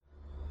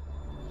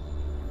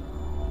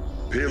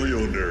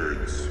Paleo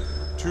nerds.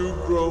 Two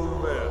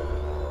grown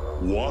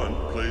men. One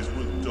plays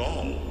with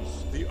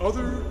dolls. The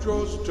other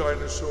draws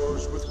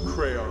dinosaurs with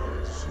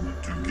crayons.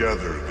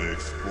 Together, they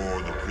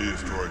explore the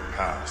prehistoric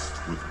past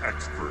with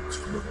experts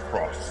from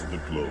across the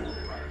globe.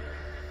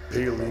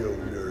 Paleo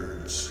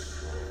nerds.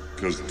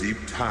 Because deep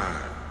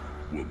time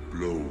will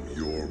blow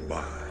your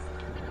mind.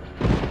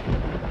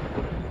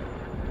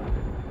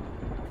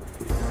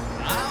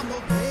 I'm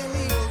a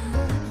paleo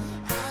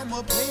nerd. I'm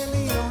a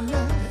paleo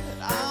nerd.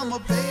 I'm a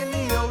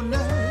paleo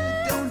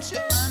nerd. Don't you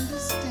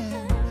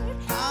understand?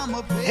 I'm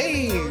a paleo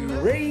Hey,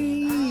 nerd. Ray.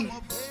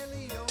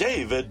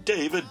 David.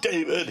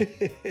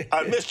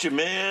 I missed you,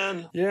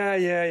 man.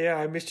 Yeah.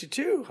 I missed you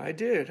too. I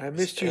did. I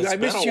missed you. It's I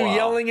been missed a you while.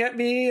 yelling at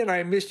me, and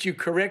I missed you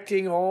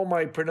correcting all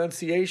my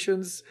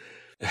pronunciations.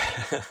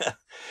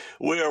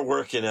 We are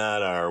working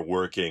out our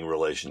working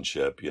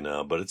relationship,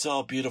 but it's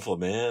all beautiful,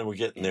 man. We're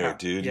getting there, Yeah,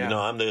 dude.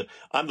 yeah.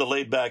 I'm the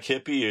laid back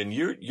hippie, and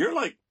you're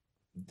like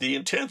the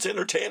intense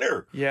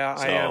entertainer. Yeah,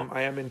 So-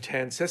 I am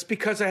intense. That's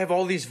because I have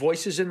all these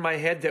voices in my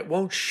head that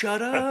won't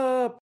shut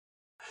up.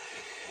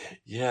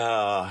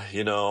 Yeah,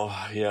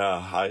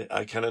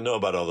 I kind of know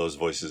about all those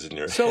voices in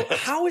your So head.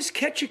 how is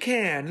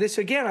Ketchikan? This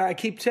again, I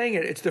keep saying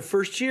it. It's the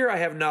first year I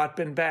have not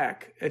been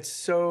back. It's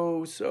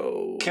so.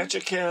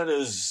 Ketchikan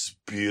is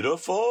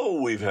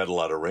beautiful. We've had a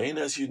lot of rain,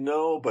 as you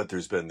know, but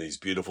there's been these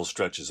beautiful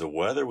stretches of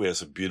weather. We have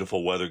some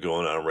beautiful weather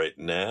going on right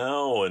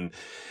now. And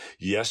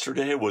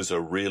yesterday was a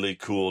really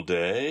cool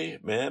day,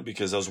 man,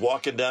 because I was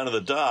walking down to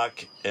the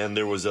dock and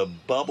there was a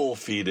bubble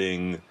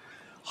feeding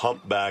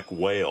humpback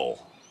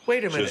whale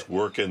Wait a minute. just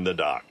working the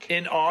dock.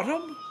 In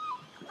autumn?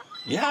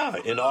 Yeah,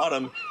 in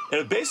autumn.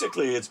 And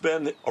basically, it's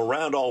been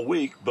around all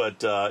week,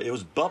 but it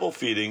was bubble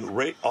feeding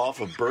right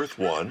off of Berth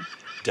 1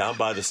 down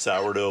by the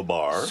sourdough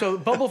bar. So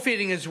bubble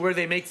feeding is where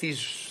they make these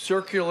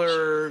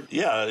circular.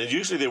 Yeah, and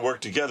usually they work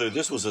together.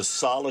 This was a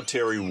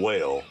solitary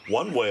whale,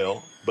 one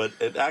whale, but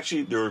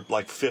there were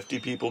like 50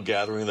 people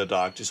gathering in the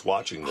dock just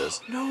watching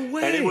this. No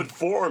way. And it would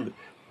form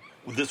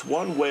this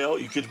one whale.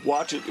 You could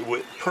watch it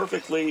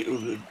perfectly.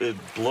 It'd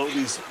blow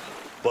these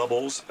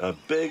bubbles, a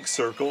big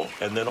circle,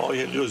 and then all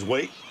you had to do is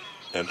wait,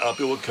 and up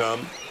it would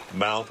come,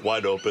 mouth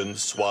wide open,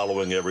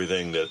 swallowing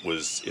everything that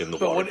was in the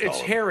But water what, it's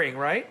column. herring,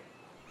 right?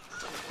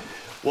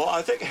 Well,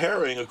 I think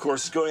herring, of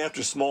course, is going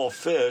after small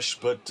fish,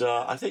 but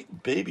I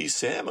think baby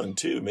salmon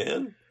too,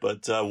 man.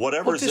 But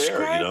whatever's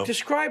there,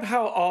 Describe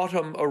how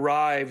autumn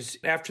arrives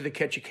after the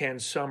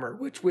Ketchikan summer,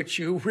 which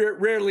you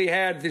rarely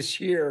had this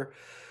year.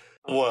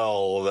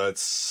 Well,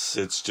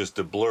 it's just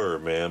a blur,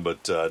 man.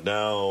 But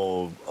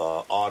now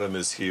autumn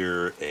is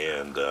here,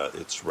 and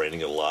it's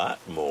raining a lot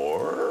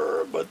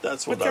more. But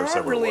that's what But there our aren't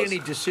summer really was. any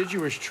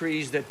deciduous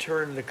trees that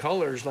turn the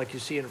colors like you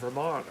see in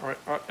Vermont.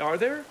 Are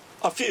there?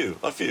 A few,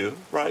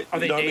 right? Are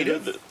they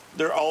native?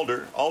 They're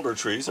alder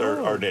trees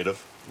are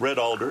native. Red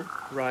alder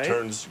Right.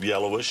 turns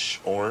yellowish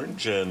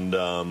orange,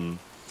 and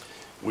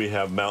we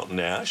have mountain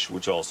ash,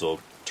 which also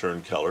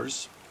turn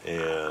colors.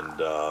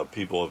 And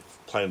people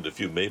have planted a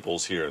few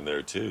maples here and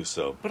there too.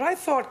 So But I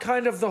thought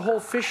kind of the whole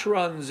fish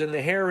runs and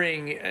the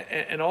herring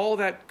and all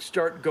that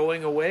start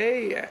going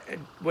away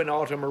when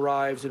autumn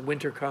arrives and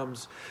winter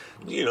comes.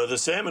 the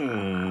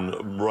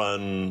salmon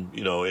run,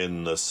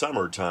 in the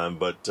summertime,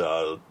 but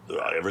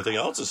everything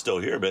else is still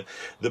here. But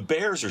the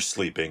bears are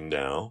sleeping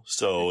now,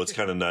 so it's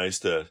kind of nice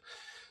to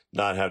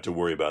not have to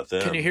worry about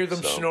them. Can you hear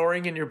them So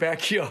snoring in your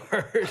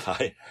backyard?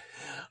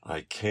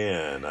 I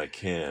can,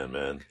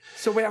 man.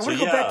 So wait, I want to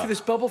go back yeah. to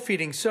this bubble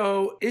feeding.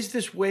 So is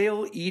this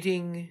whale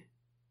eating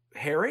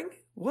herring?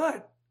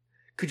 What?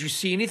 Could you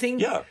see anything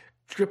Yeah.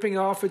 dripping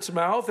off its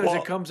mouth as Well,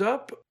 it comes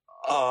up?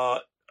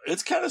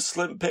 It's kind of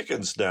slim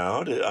pickings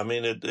now. I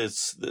mean,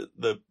 it's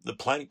the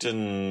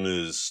plankton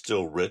is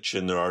still rich,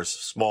 and there are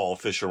small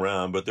fish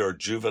around, but there are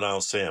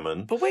juvenile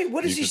salmon. But wait,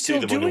 what is You he can see still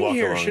them when you doing walk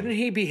here? along. Shouldn't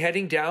he be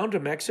heading down to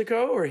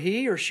Mexico, or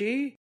he or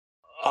she?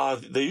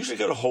 They usually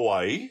go to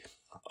Hawaii.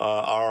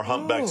 Our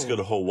humpbacks Oh. go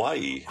to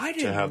Hawaii I to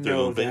didn't have their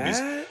know little babies.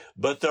 that.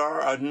 But there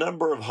are a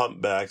number of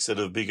humpbacks that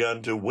have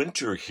begun to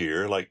winter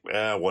here, like,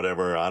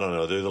 whatever, I don't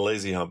know. They're the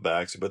lazy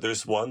humpbacks, but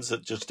there's ones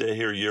that just stay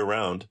here year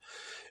round.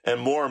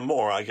 And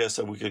more, I guess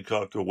that we could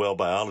talk to a whale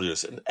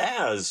biologist. And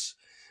as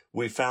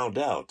we found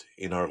out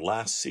in our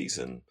last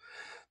season,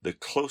 the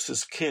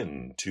closest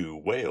kin to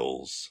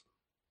whales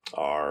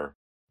are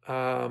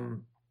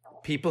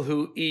People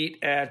who eat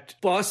at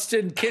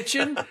Boston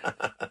Kitchen.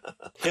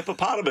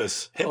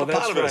 hippopotamus. Oh,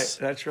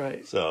 that's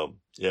right. So,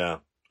 yeah.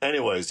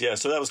 Anyways, yeah,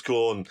 so that was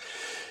cool. And,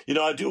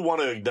 I do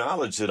want to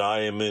acknowledge that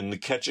I am in the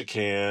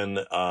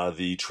Ketchikan,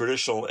 the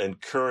traditional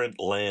and current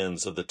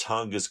lands of the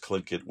Tongass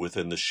Tlingit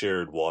within the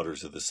shared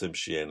waters of the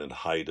Tsimshian and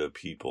Haida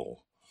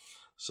people.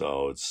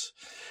 So it's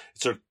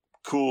a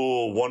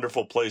cool,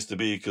 wonderful place to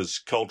be because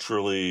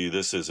culturally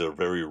this is a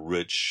very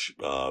rich,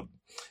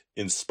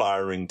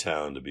 inspiring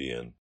town to be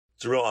in.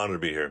 It's a real honor to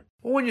be here.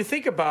 Well, when you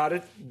think about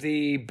it,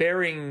 the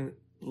Bering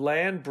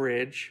land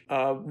bridge.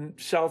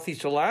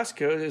 Southeast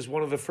Alaska is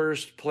one of the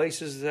first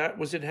places that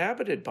was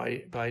inhabited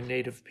by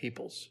native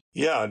peoples.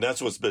 Yeah, and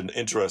that's what's been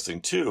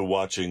interesting, too,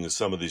 watching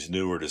some of these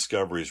newer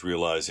discoveries,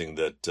 realizing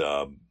that,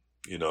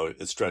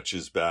 it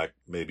stretches back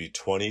maybe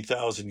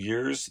 20,000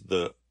 years,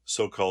 the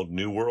so-called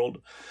New World,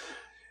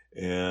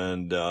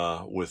 and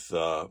with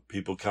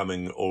people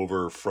coming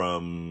over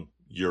from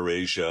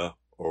Eurasia,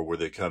 or were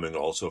they coming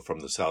also from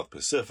the South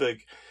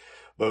Pacific?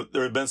 But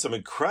there have been some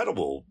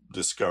incredible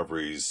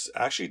discoveries.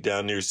 Actually,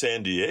 down near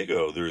San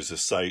Diego, there's a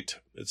site.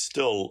 It's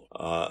still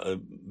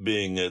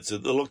it's a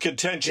little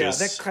contentious.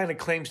 Yeah, that kind of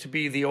claims to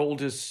be the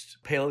oldest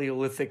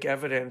Paleolithic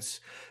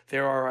evidence.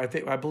 There are,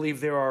 I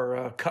believe there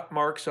are cut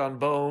marks on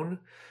bone,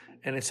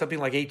 and it's something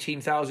like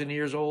 18,000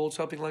 years old,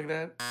 something like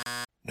that.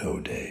 No,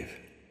 Dave.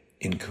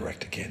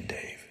 Incorrect again,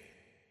 Dave.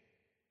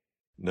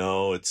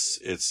 No, it's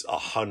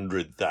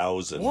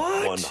 100,000.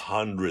 What?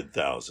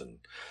 100,000.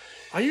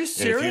 Are you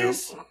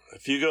serious?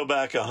 If you go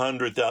back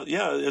 100,000,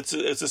 yeah, it's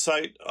a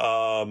site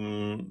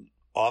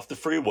off the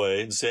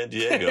freeway in San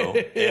Diego,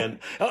 and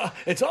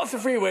it's off the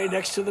freeway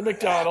next to the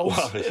McDonald's.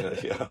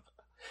 Yeah.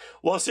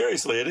 Well,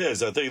 seriously, it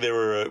is. I think they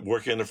were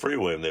working the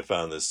freeway when they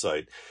found this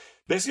site.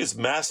 Basically, it's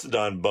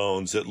mastodon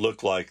bones that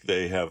look like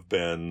they have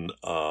been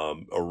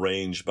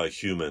arranged by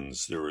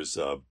humans. There was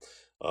a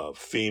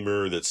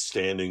femur that's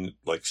standing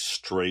like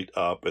straight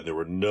up, and there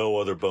were no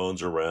other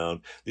bones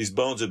around. These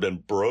bones had been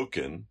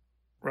broken.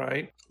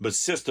 Right. But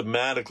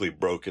systematically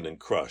broken and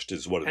crushed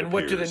is what it appears. And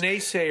what do the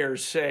naysayers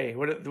say?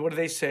 What do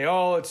they say?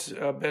 Oh, it's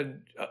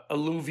been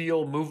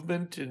alluvial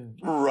movement.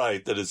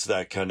 Right, that it's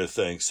that kind of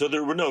thing. So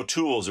there were no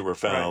tools that were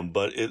found,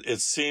 right. But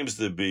it seems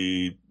to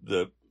be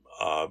that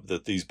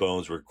these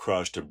bones were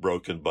crushed and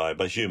broken by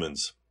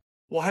humans.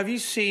 Well, have you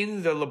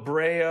seen the La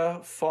Brea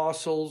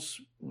fossils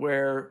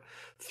where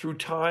through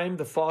time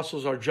the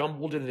fossils are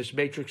jumbled in this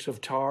matrix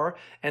of tar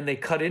and they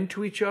cut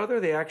into each other?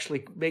 They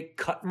actually make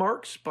cut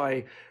marks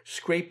by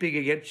scraping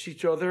against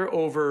each other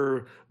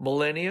over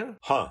millennia.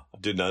 Huh, I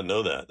did not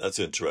know that. That's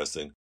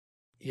interesting.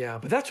 Yeah,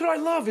 but that's what I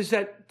love is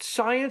that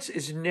science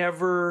is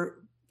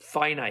never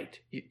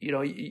finite.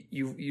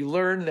 You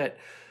learn that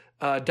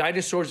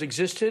dinosaurs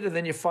existed, and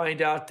then you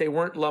find out they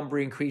weren't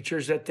lumbering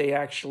creatures, that they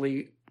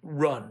actually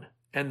run.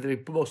 And they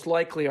most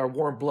likely are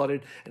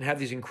warm-blooded and have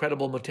these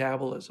incredible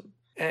metabolism.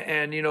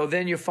 And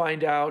then you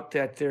find out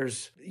that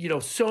there's,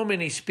 so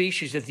many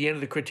species at the end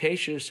of the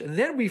Cretaceous. And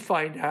then we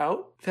find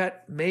out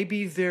that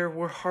maybe there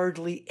were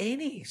hardly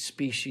any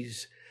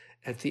species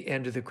at the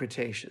end of the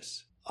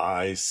Cretaceous.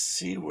 I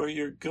see where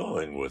you're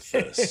going with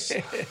this.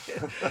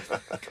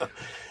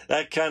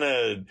 That kind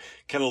of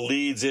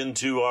leads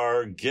into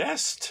our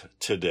guest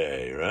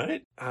today,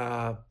 right?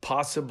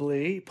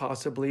 Possibly.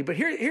 But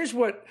here's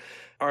what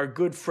our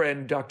good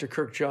friend Dr.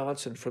 Kirk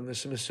Johnson from the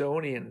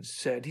Smithsonian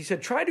said. He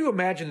said, try to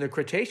imagine the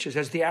Cretaceous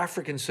as the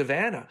African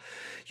savanna.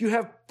 You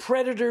have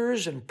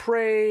predators and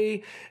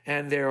prey,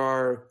 and there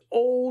are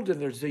old,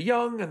 and there's the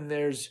young, and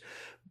there's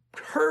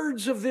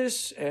herds of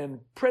this, and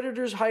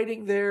predators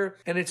hiding there,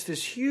 and it's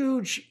this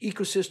huge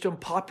ecosystem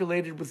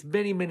populated with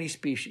many, many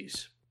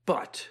species.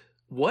 But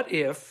what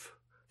if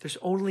there's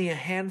only a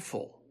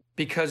handful?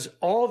 Because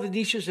all the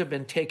niches have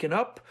been taken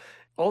up,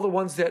 all the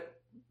ones that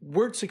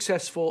weren't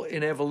successful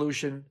in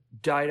evolution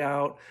died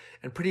out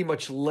and pretty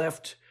much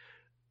left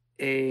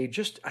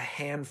just a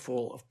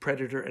handful of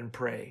predator and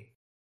prey.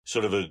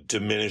 Sort of a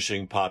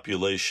diminishing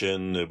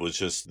population. It was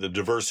just the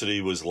diversity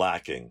was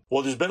lacking.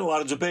 Well, there's been a lot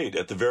of debate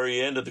at the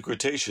very end of the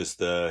Cretaceous.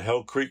 The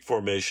Hell Creek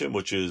Formation,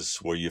 which is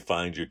where you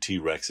find your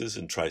T-Rexes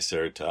and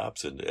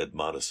Triceratops and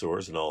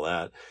Edmontosaurs and all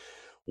that.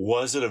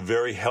 Was it a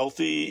very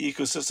healthy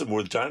ecosystem?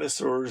 Were the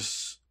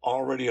dinosaurs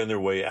already on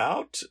their way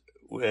out?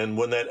 And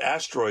when that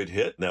asteroid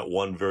hit, that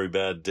one very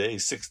bad day,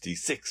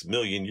 66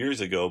 million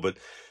years ago, but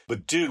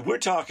dude, we're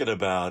talking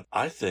about,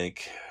 I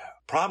think,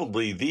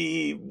 probably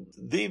the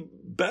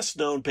best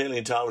known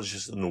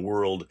paleontologist in the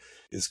world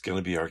is going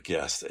to be our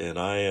guest, and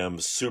I am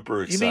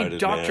super excited. You mean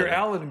Dr. man.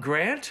 Alan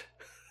Grant?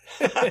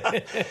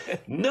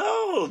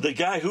 No, the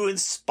guy who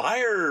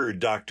inspired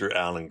Dr.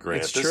 Alan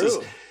Grant. It's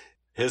true.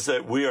 Is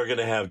that we are going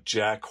to have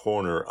Jack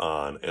Horner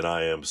on, and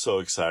I am so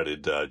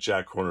excited.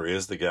 Jack Horner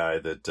is the guy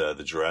that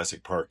the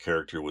Jurassic Park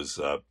character was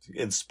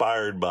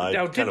inspired by.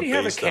 Now, didn't he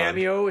have a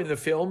cameo in the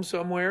film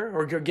somewhere,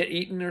 or get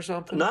eaten or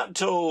something? Not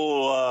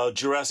until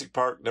Jurassic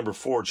Park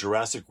 #4,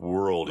 Jurassic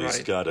World. Right.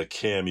 He's got a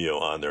cameo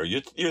on there.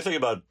 You're thinking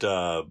about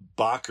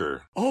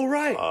Bakker. Oh,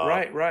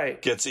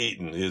 right. Gets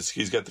eaten.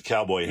 He's got the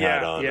cowboy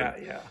hat on.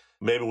 Yeah.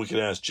 Maybe we can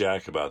ask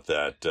Jack about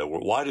that.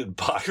 Why did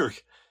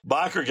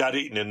Bakker got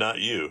eaten and not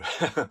you?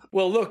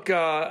 Well, look,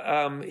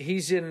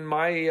 he's in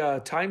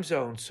my time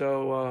zone,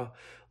 so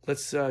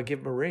let's give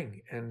him a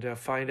ring and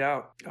find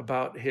out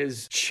about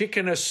his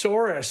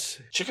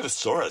Chickenosaurus.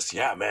 Chickenosaurus,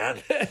 yeah,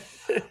 man.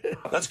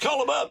 Let's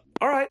call him up.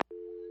 All right.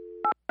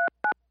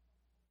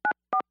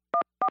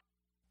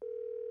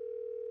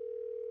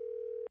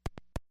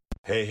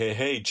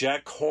 Hey,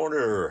 Jack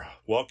Horner.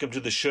 Welcome to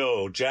the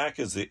show. Jack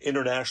is the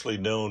internationally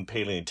known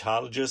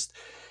paleontologist.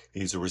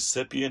 He's a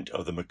recipient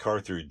of the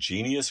MacArthur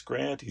Genius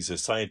Grant. He's a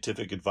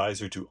scientific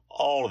advisor to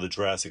all of the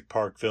Jurassic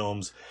Park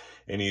films,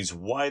 and he's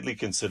widely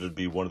considered to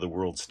be one of the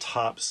world's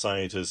top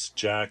scientists.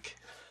 Jack,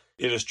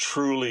 it is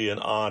truly an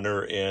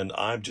honor, and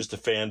I'm just a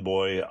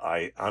fanboy.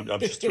 I'm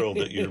just thrilled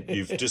that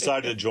you've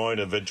decided to join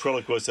a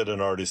ventriloquist and an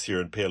artist here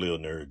in Paleo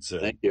Nerds.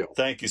 Thank you.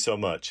 Thank you so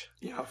much.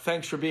 Yeah,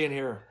 thanks for being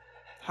here.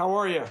 How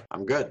are you?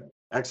 I'm good.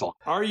 Excellent.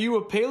 Are you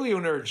a paleo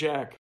nerd,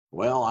 Jack?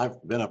 Well,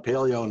 I've been a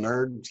paleo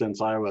nerd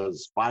since I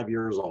was 5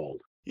 years old.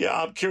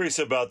 Yeah, I'm curious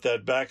about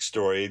that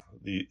backstory,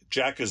 the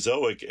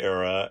Jackazoic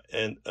era,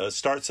 and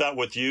starts out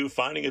with you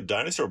finding a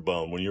dinosaur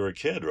bone when you were a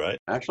kid, right?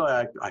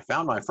 Actually, I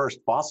found my first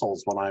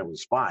fossils when I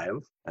was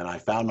 5, and I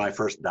found my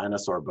first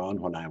dinosaur bone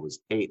when I was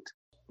 8.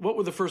 What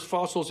were the first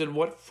fossils in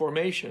what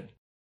formation?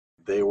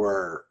 They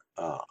were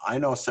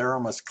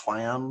Inoceremus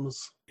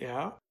clams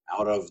Yeah.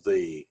 out of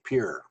the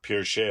pier.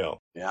 Pier shale.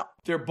 Yeah.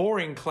 They're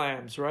boring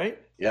clams, right?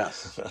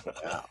 Yes.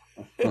 Yeah.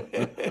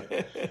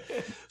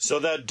 So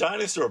that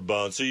dinosaur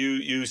bone. So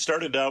you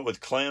started out with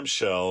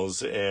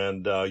clamshells,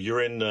 and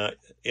you're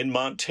in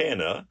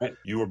Montana. Right.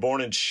 You were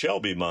born in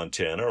Shelby,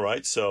 Montana,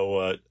 right?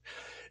 So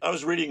I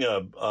was reading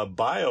a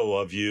bio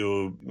of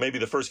you. Maybe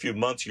the first few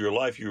months of your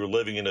life, you were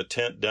living in a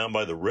tent down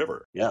by the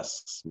river.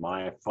 Yes.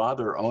 My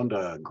father owned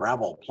a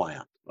gravel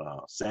plant,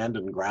 sand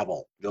and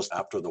gravel, just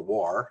after the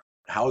war.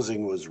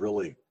 Housing was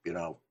really,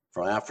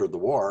 from after the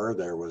war,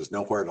 there was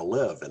nowhere to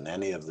live in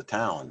any of the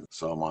towns.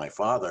 So my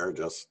father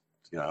just,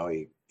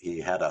 he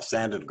had a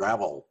sand and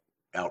gravel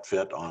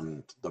outfit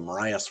on the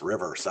Marias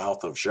River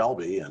south of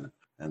Shelby.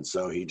 And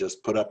so he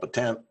just put up a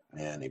tent,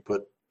 and he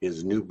put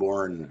his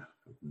newborn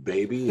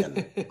baby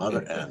and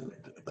mother and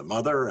the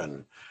mother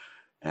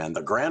and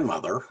the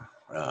grandmother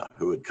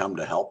who had come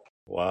to help.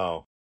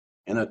 Wow.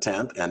 In a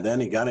tent. And then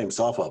he got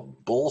himself a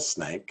bull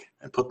snake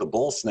and put the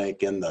bull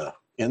snake in the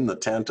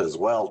tent as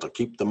well to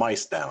keep the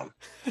mice down.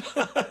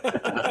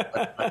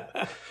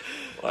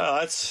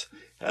 Well,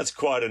 that's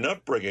quite an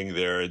upbringing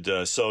there.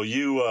 And, so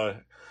you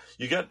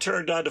got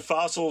turned on to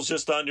fossils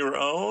just on your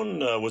own?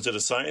 Was it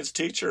a science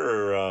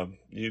teacher, or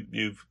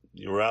you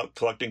were out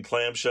collecting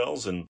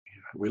clamshells? And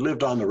we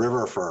lived on the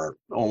river for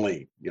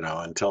only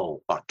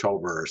until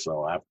October or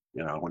so.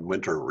 When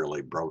winter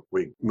really broke,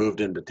 we moved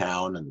into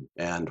town,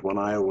 and when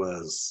I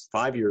was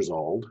 5 years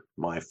old,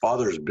 my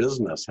father's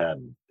business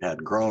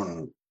had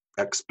grown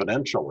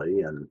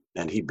exponentially,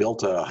 and he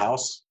built a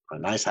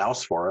nice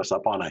house for us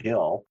up on a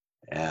hill,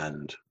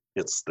 and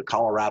it's the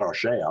Colorado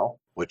Shale,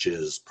 which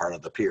is part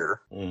of the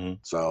pier. Mm-hmm.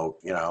 So,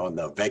 and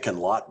the vacant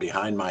lot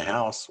behind my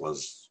house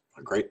was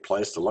a great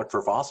place to look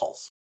for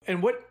fossils.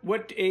 And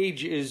what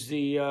age is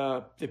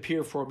the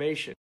pier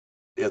formation?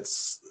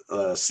 It's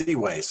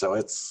seaway, so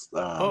it's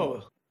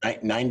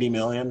 90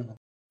 million.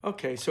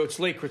 Okay, so it's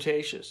late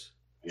Cretaceous.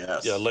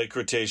 Yes. Yeah, late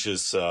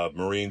Cretaceous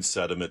marine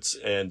sediments.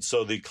 And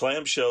so the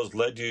clamshells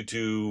led you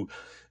to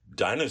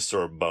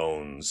dinosaur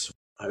bones.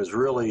 I was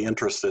really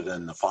interested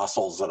in the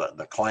fossils,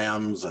 the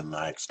clams, and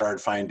I started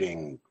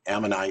finding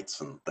ammonites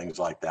and things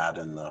like that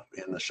in the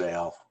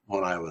shale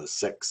when I was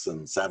 6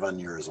 and 7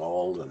 years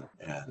old.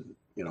 And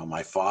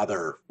my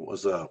father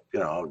was a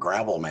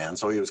gravel man,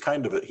 so he was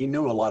he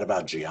knew a lot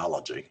about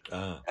geology.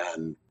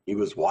 And he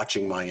was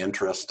watching my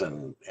interest,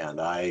 and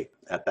I,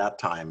 at that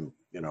time,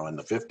 in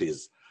the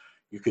 50s,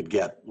 you could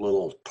get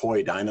little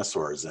toy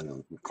dinosaurs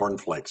in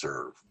cornflakes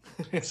or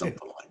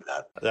something like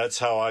that. That's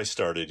how I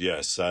started.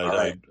 Yes.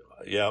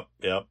 Yep.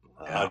 Yeah.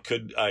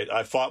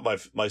 I fought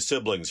my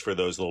siblings for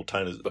those little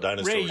tiny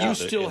dinosaurs. Ray, you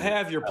still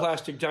have your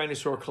plastic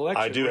dinosaur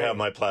collection. I do have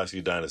my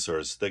plastic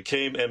dinosaurs that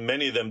came, and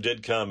many of them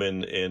did come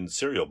in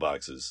cereal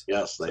boxes.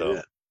 Yes, they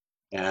did.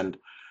 And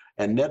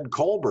Ned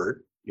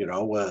Colbert,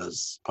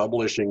 was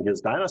publishing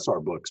his dinosaur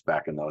books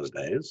back in those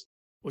days.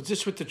 Was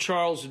this with the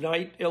Charles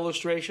Knight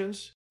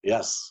illustrations?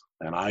 Yes.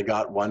 And I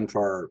got one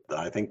for,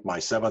 I think, my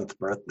 7th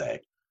birthday.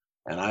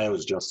 And I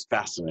was just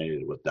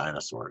fascinated with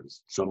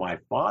dinosaurs. So my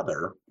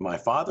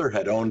father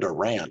had owned a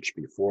ranch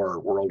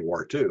before World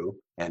War II,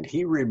 and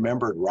he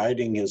remembered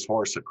riding his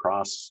horse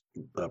across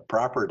the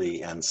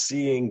property and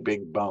seeing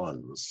big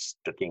bones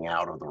sticking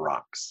out of the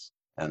rocks.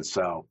 And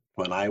so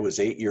when I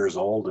was 8 years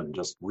old and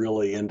just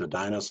really into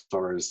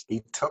dinosaurs,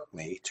 he took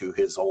me to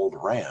his old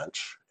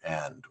ranch,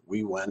 and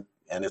we went,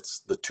 and it's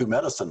the Two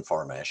Medicine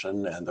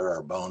Formation, and there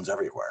are bones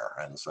everywhere.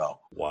 And so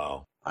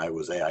wow. I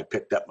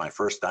picked up my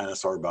first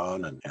dinosaur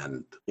bone,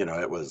 and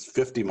it was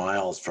 50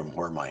 miles from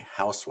where my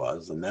house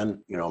was. And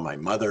then, my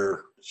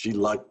mother, she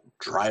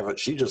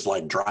just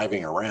liked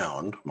driving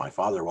around. My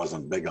father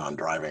wasn't big on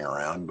driving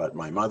around, but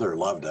my mother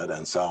loved it.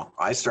 And so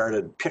I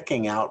started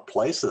picking out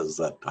places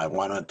that I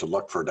wanted to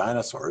look for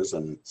dinosaurs.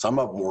 And some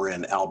of them were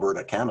in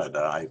Alberta,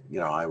 Canada.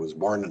 I was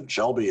born in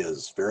Shelby,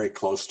 is very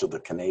close to the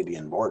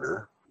Canadian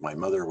border. My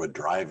mother would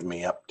drive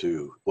me up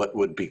to what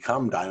would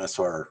become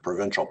Dinosaur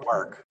Provincial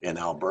Park in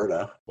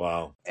Alberta.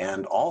 Wow.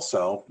 And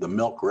also the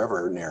Milk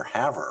River near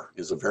Havre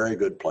is a very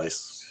good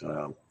place.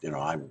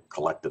 I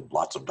collected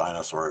lots of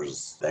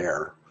dinosaurs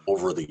there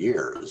over the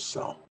years.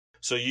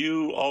 So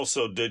you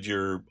also did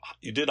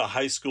a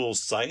high school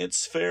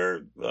science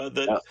fair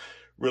that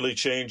really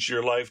changed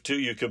your life too?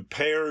 You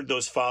compared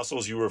those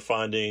fossils you were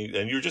finding,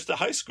 and you're just a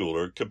high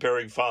schooler,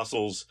 comparing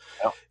fossils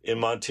in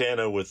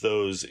Montana with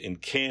those in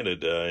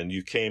Canada, and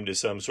you came to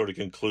some sort of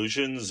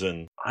conclusions.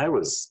 And I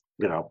was,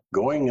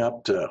 going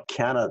up to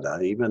Canada,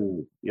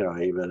 even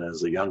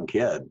as a young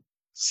kid,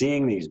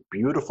 seeing these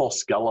beautiful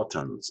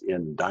skeletons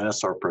in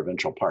Dinosaur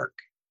Provincial Park.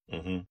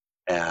 Mm-hmm.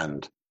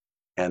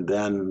 And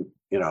then,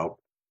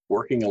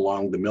 working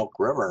along the Milk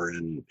River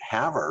in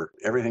Havre,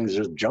 everything's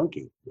just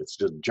junky. It's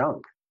just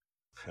junk.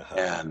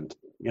 And,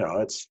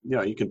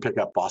 you can pick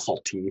up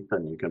fossil teeth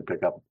and you can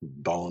pick up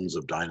bones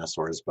of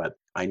dinosaurs. But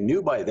I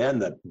knew by then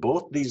that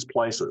both these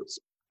places,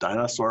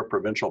 Dinosaur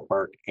Provincial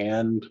Park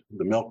and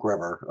the Milk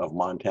River of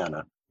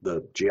Montana,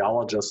 the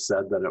geologist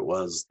said that it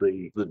was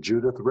the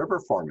Judith River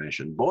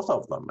Formation, both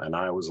of them. And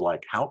I was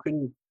like, how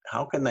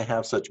can they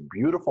have such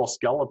beautiful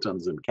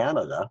skeletons in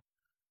Canada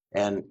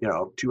and,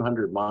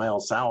 200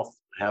 miles south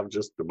have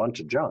just a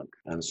bunch of junk?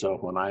 And so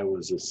when I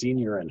was a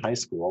senior in high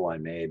school, I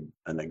made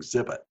an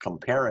exhibit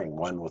comparing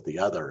one with the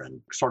other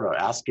and sort of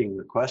asking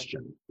the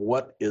question,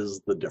 what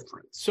is the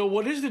difference? So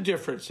what is the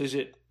difference? Is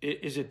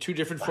it two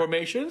different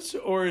formations,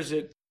 or is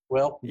it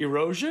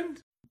erosion?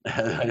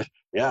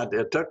 Yeah,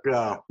 it took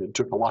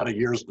a lot of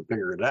years to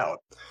figure it out,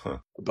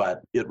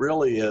 but it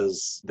really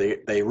is.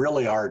 They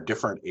really are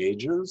different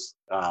ages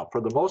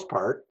for the most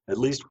part. At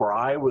least where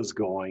I was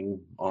going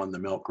on the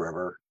Milk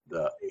River,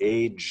 the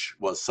age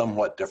was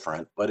somewhat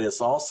different, but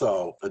it's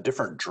also a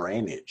different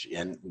drainage,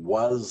 and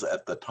was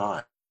at the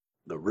time.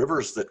 The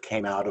rivers that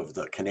came out of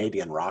the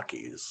Canadian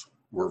Rockies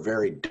were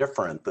very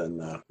different than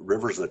the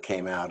rivers that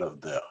came out of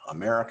the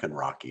American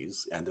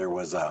Rockies. And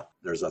there's a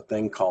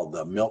thing called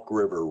the Milk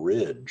River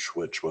Ridge,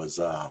 which was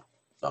a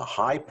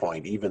high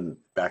point even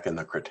back in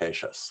the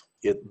Cretaceous.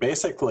 It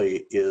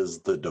basically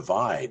is the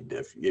divide.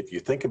 If you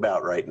think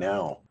about right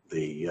now,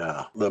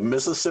 the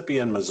Mississippi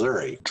and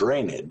Missouri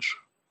drainage,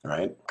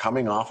 right,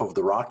 coming off of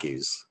the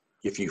Rockies,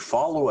 if you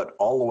follow it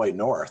all the way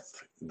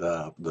north,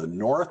 the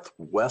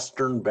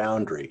northwestern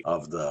boundary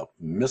of the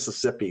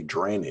Mississippi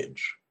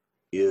drainage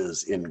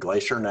is in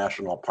Glacier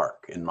National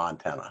Park in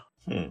Montana.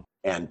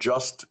 And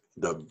just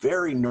the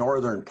very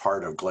northern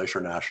part of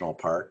Glacier National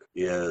Park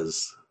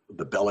is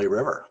the Belly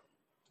River,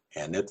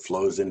 and it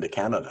flows into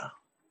Canada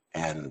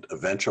and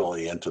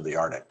eventually into the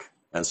Arctic.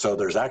 And so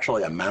there's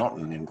actually a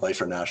mountain in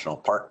Glacier National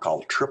Park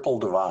called Triple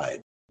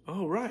Divide.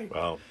 Oh, right.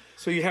 Wow.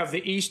 So you have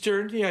the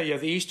eastern,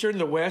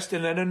 the west,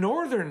 and then a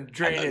northern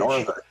drainage. And the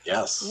northern,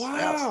 yes. Wow,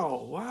 yes.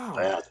 Wow.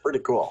 Yeah, it's pretty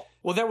cool.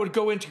 Well, that would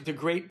go into the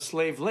Great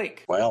Slave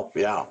Lake. Well,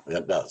 yeah,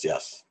 it does,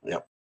 yes.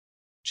 Yep.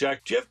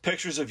 Jack, do you have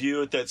pictures of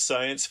you at that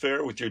science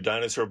fair with your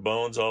dinosaur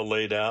bones all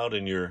laid out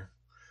and your...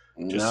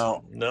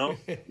 No. No?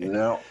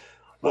 No.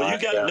 Well,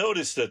 you got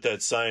noticed at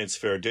that science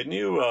fair, didn't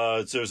you?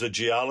 There was a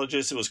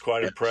geologist that was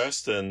quite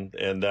impressed, and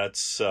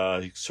that's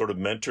sort of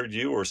mentored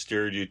you or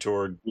steered you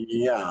toward...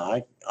 Yeah,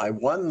 I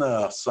won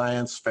the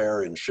science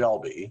fair in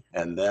Shelby,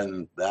 and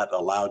then that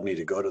allowed me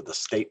to go to the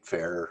state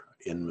fair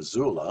in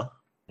Missoula.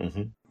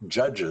 Mm-hmm.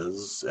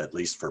 Judges, at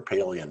least for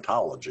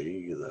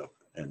paleontology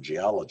and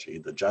geology,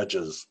 the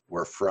judges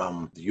were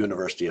from the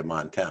University of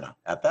Montana.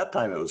 At that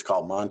time, it was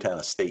called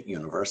Montana State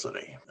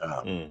University,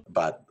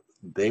 but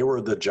they were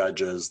the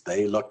judges.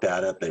 They looked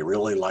at it. They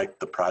really liked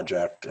the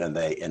project, and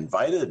they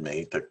invited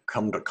me to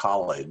come to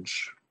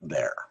college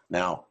there.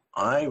 Now,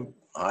 I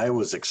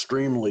was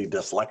extremely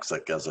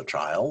dyslexic as a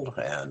child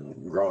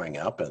and growing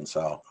up, and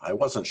so I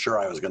wasn't sure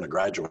I was going to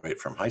graduate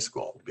from high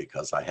school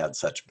because I had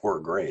such poor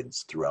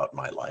grades throughout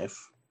my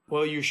life.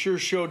 Well, you sure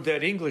showed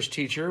that English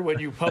teacher when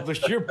you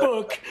published your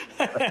book.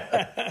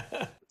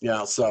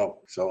 Yeah, so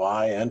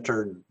I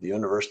entered the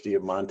University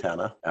of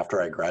Montana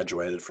after I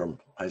graduated from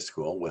high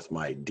school with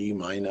my D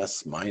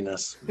minus in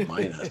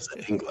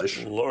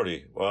English.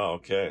 Lordy, wow,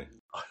 okay.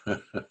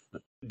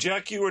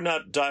 Jack, you were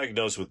not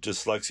diagnosed with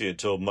dyslexia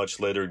until much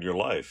later in your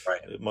life.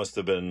 Right. It must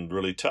have been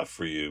really tough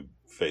for you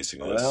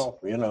facing this.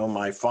 Well,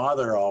 my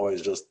father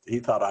he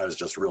thought I was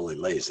just really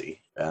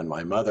lazy. And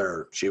my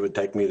mother, she would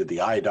take me to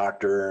the eye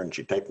doctor and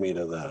she'd take me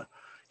to the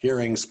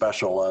hearing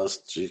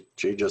specialist.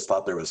 She just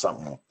thought there was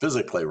something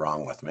physically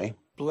wrong with me.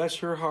 Bless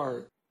her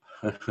heart.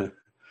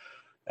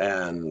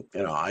 And,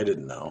 I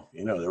didn't know.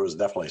 There was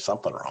definitely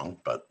something wrong,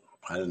 but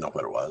I didn't know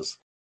what it was.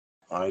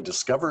 I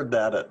discovered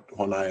that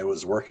when I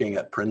was working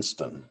at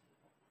Princeton.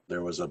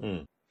 There was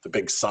the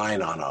big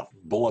sign on a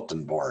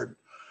bulletin board.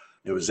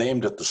 It was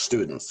aimed at the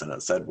students, and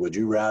it said, would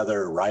you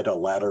rather write a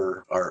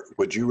letter, or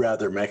would you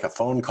rather make a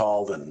phone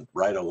call than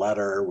write a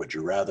letter? Would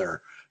you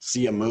rather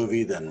see a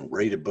movie than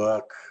read a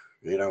book?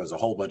 It was a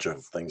whole bunch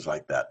of things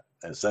like that.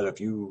 And it said, if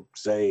you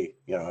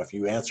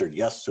answered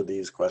yes to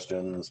these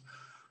questions,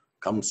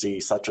 come see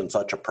such and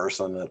such a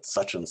person at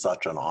such and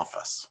such an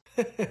office.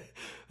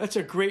 That's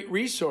a great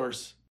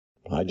resource.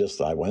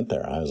 I went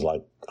there. I was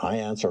like, I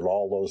answered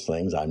all those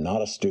things. I'm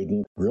not a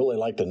student. Really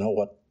like to know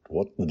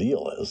what the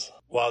deal is.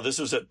 Wow, this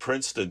was at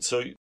Princeton.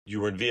 So you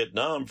were in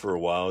Vietnam for a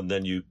while, and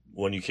then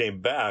when you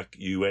came back,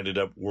 you ended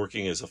up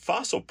working as a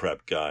fossil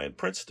prep guy in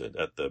Princeton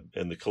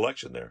in the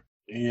collection there.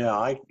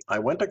 Yeah, I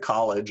went to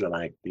college, and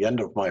the end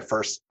of my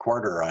first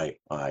quarter,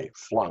 I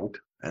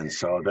flunked. And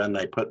so then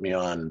they put me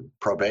on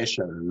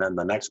probation, and then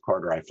the next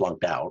quarter I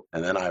flunked out,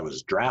 and then I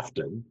was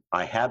drafted.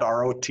 I had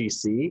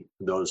ROTC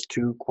those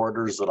 2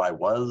 quarters that I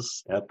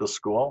was at the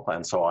school,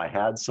 and so I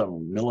had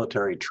some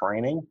military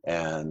training,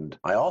 and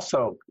I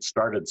also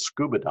started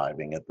scuba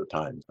diving at the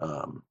time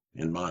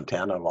in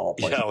Montana, of all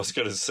places. Yeah, I was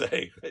going to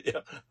say. Yeah.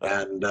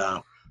 And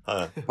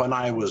when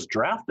I was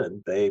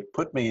drafted, they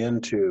put me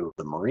into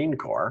the Marine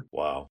Corps,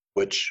 Wow.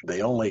 which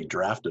they only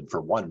drafted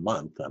for 1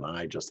 month, and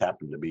I just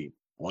happened to be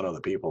one of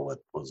the people that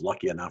was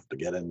lucky enough to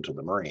get into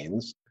the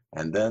Marines.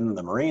 And then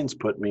the Marines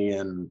put me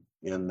in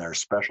their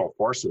special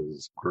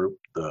forces group,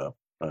 the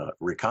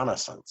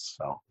reconnaissance.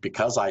 So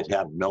because I'd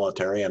had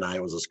military and I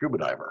was a scuba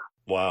diver.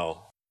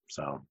 Wow.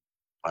 So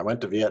I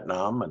went to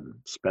Vietnam and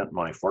spent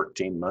my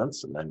 14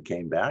 months, and then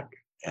came back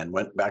and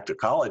went back to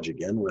college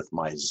again with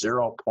my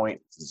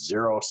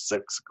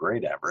 0.06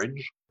 grade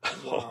average.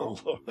 Oh,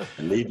 Lord.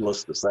 And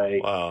needless to say,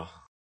 Wow.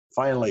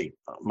 finally,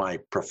 my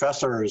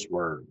professors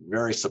were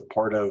very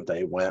supportive.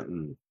 They went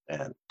and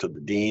to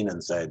the dean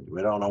and said,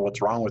 "We don't know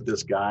what's wrong with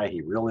this guy.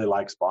 He really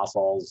likes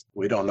fossils.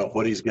 We don't know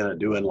what he's going to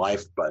do in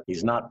life, but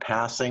he's not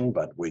passing,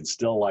 but we'd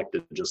still like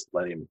to just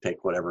let him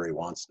take whatever he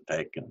wants to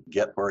take and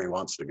get where he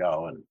wants to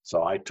go." And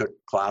so I took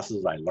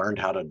classes. I learned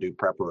how to do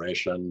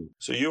preparation.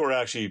 So you were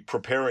actually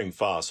preparing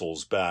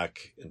fossils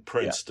back in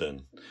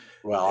Princeton.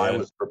 Well, I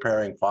was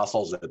preparing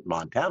fossils at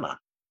Montana.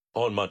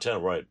 Oh, in Montana,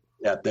 right.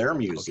 At their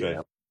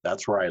museum. Okay.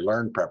 That's where I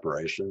learned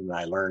preparation, and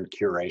I learned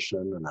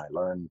curation, and I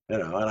learned,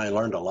 and I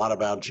learned a lot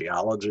about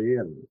geology,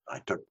 and I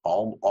took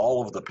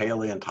all of the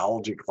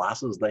paleontology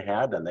classes they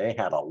had, and they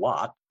had a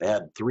lot. They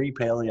had 3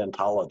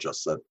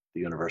 paleontologists at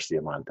the University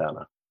of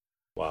Montana.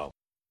 Wow.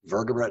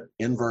 Vertebrate,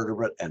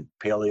 invertebrate, and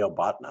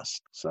paleobotanist.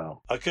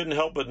 So I couldn't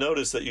help but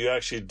notice that you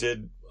actually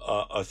did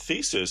a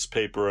thesis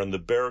paper on the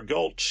Bear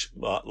Gulch,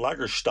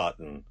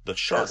 Lagerstätten, the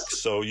sharks.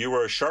 Yes. So you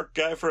were a shark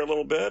guy for a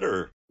little bit,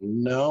 or?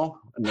 no.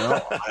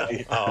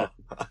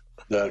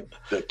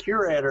 The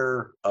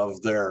curator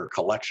of their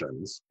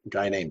collections, a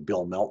guy named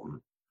Bill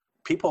Melton,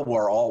 people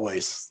were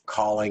always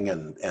calling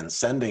and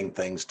sending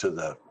things to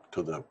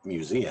the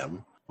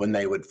museum when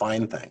they would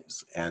find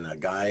things. And a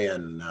guy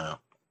in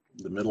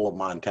the middle of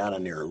Montana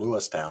near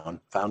Lewistown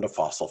found a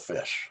fossil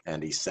fish,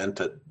 and he sent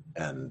it,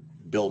 and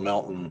Bill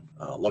Melton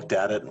looked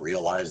at it and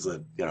realized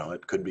that,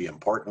 it could be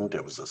important.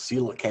 It was a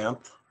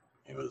coelacanth.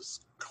 It was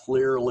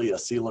clearly a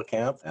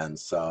coelacanth, and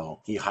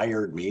so he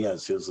hired me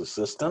as his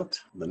assistant.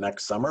 The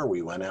next summer,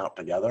 we went out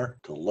together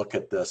to look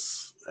at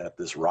this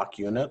rock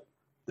unit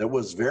that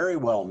was very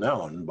well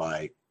known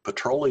by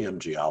petroleum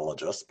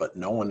geologists, but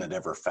no one had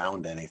ever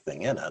found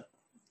anything in it.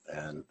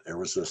 And there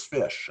was this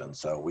fish, and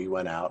so we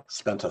went out,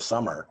 spent a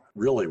summer,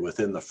 really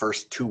within the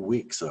first 2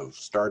 weeks of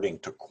starting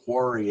to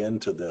quarry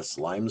into this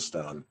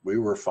limestone, we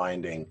were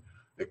finding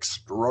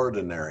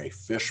extraordinary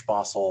fish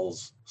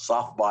fossils,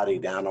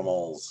 soft-bodied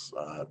animals,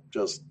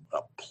 just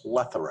a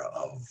plethora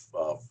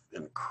of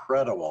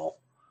incredible,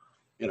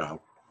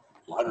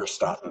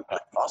 Lagerstätten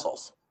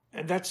fossils.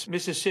 And that's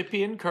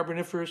Mississippian,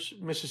 Carboniferous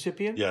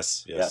Mississippian?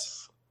 Yes.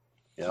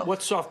 Yeah.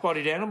 What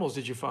soft-bodied animals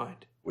did you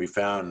find? We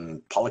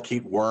found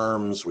polychaete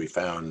worms. We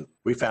found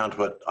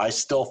what I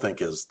still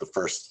think is the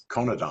first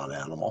conodont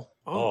animal.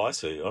 Oh, I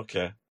see.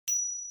 Okay.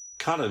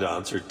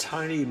 Conodonts are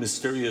tiny,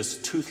 mysterious,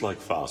 tooth-like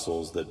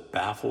fossils that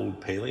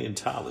baffled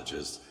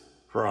paleontologists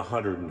for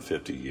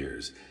 150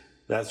 years.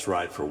 That's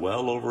right, for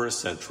well over a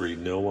century,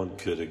 no one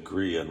could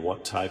agree on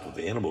what type of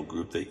animal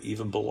group they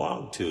even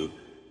belonged to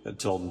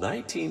until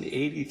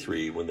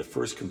 1983, when the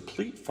first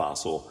complete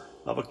fossil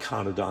of a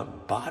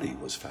conodont body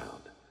was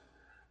found.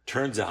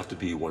 Turns out to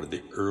be one of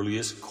the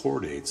earliest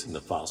chordates in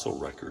the fossil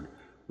record,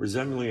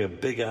 resembling a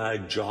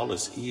big-eyed,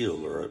 jawless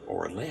eel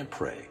or a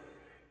lamprey.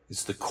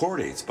 It's the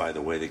chordates, by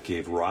the way, that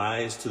gave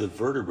rise to the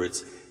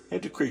vertebrates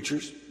and to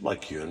creatures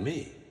like you and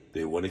me.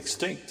 They went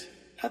extinct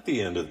at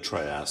the end of the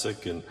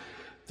Triassic, and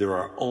there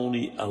are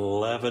only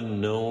 11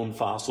 known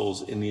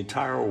fossils in the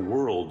entire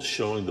world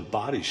showing the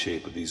body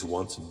shape of these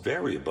once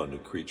very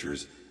abundant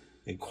creatures,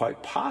 and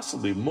quite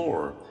possibly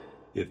more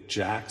if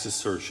Jack's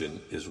assertion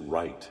is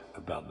right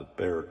about the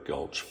Bear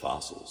Gulch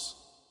fossils.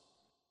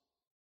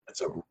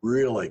 It's a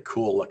really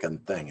cool looking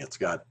thing. It's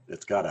got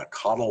a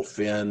caudal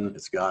fin,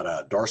 it's got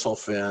a dorsal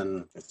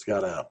fin, it's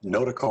got a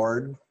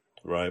notochord.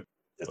 Right.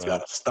 It's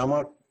got a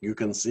stomach, you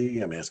can see.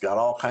 It's got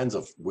all kinds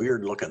of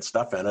weird looking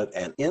stuff in it.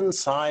 And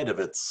inside of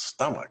its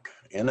stomach,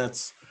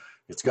 it's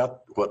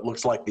got what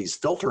looks like these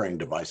filtering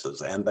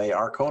devices, and they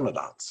are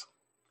conodonts.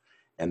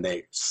 And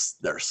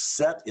they're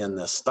set in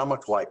this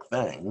stomach-like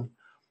thing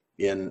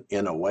in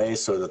a way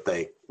so that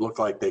they look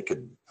like they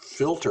could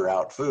filter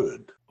out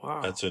food.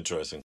 Wow. That's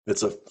interesting.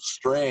 It's a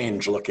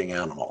strange looking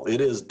animal.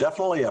 It is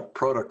definitely a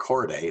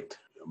protochordate,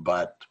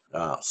 but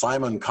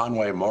Simon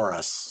Conway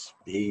Morris,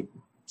 he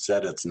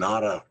said it's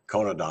not a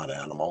conodont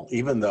animal,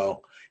 even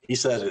though he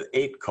said it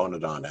ate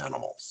conodont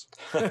animals.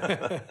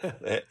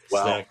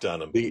 Snacked on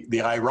them.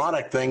 The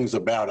ironic things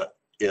about it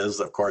is,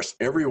 of course,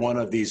 every one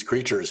of these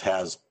creatures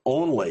has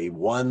only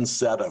one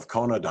set of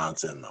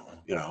conodonts in them,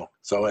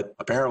 So it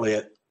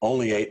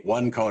only ate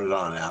one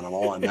conodont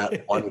animal, and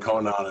that one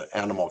conodont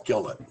animal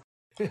killed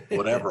it,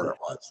 whatever it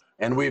was.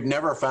 And we've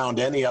never found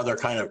any other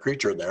kind of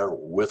creature there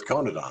with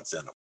conodonts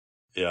in them.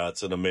 Yeah,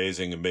 it's an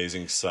amazing,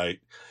 amazing sight.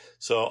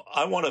 So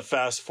I want to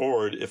fast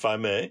forward, if I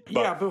may.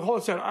 But hold on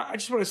a second. I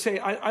just want to say,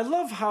 I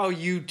love how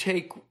you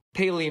take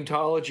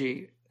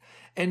paleontology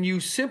and you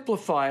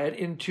simplify it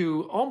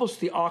into almost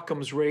the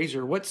Occam's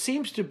razor. What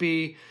seems to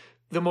be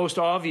the most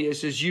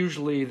obvious is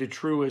usually the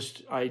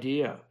truest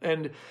idea.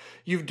 And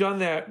you've done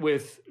that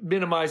with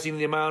minimizing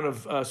the amount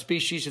of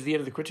species at the end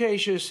of the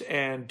Cretaceous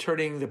and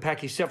turning the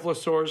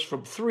Pachycephalosaurs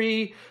from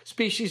 3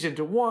 species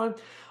into 1.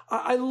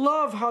 I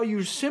love how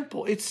you're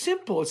simple. It's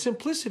simple. It's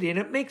simplicity, and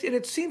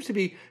it seems to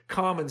be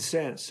common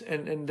sense,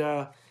 and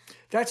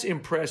that's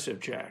impressive,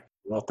 Jack.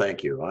 Well,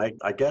 thank you.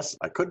 I guess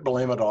I could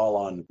blame it all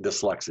on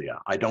dyslexia.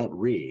 I don't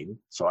read,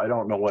 so I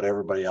don't know what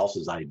everybody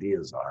else's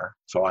ideas are.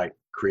 So I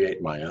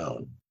create my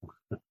own.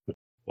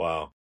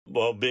 Wow.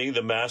 Well, being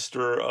the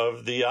master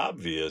of the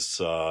obvious,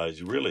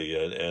 really,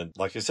 and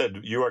like I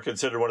said, you are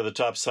considered one of the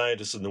top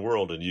scientists in the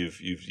world, and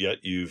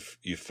you've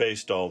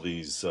faced all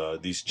these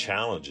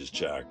challenges,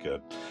 Jack.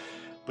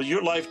 But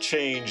your life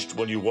changed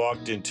when you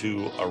walked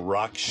into a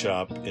rock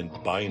shop in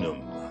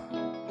Bynum.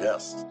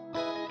 Yes.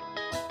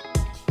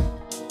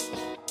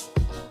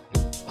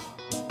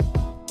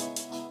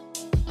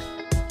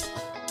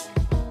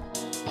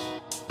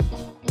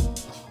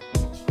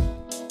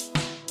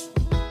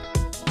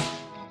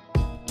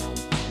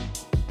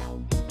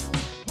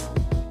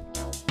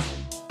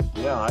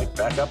 I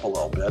back up a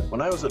little bit.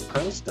 When I was at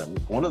Princeton,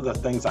 one of the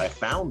things I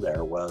found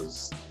there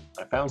was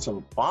I found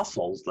some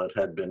fossils that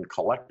had been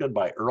collected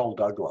by Earl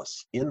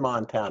Douglas in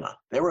Montana.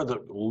 They were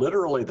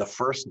literally the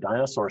first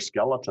dinosaur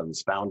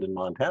skeletons found in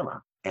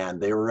Montana. And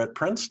they were at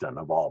Princeton,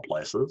 of all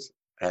places,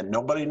 and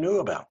nobody knew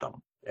about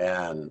them.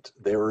 And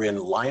they were in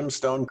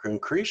limestone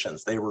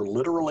concretions. They were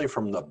literally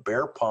from the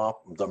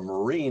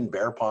marine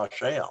Bear Paw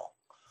Shale.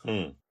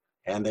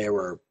 And they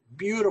were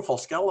beautiful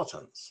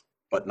skeletons,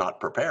 but not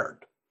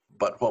prepared.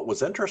 But what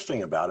was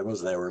interesting about them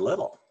was they were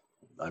little.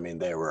 I mean,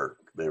 they were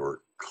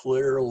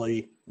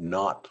clearly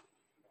not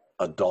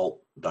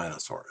adult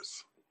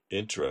dinosaurs.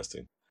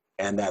 Interesting.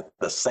 And at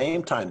the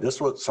same time,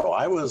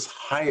 I was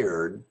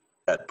hired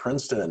at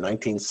Princeton in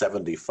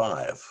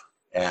 1975,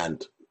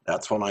 and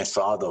that's when I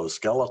saw those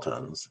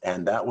skeletons.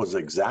 And that was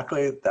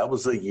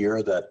the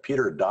year that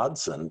Peter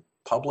Dodson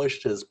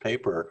published his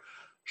paper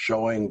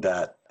showing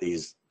that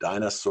these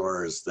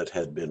dinosaurs that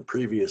had been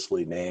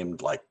previously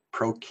named like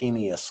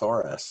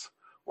Procheniosaurus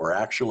were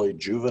actually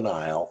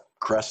juvenile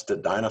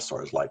crested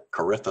dinosaurs like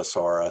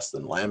Corythosaurus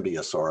and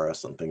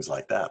Lambeosaurus and things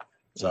like that.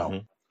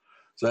 So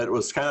it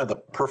was kind of the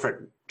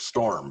perfect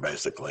storm,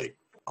 basically.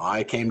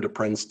 I came to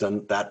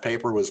Princeton. That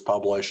paper was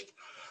published.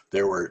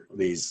 There were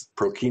these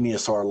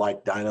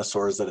Procheniosaur-like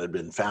dinosaurs that had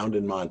been found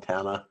in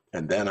Montana.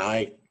 And then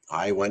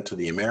I went to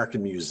the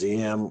American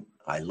Museum.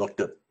 I looked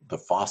at the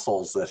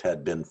fossils that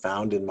had been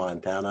found in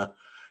Montana,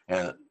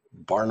 and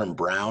Barnum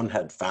Brown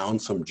had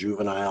found some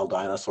juvenile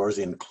dinosaurs,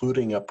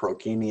 including a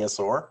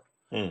Procheniosaur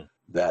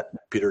that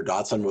Peter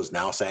Dodson was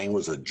now saying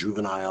was a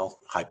juvenile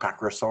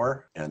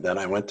Hypacrosaur. And then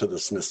I went to the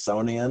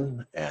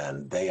Smithsonian,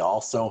 and they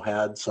also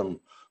had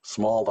some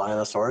small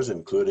dinosaurs,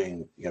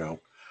 including,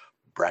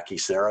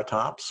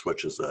 Brachyceratops,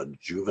 which is a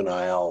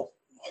juvenile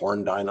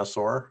horned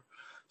dinosaur.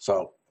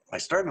 So I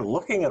started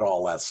looking at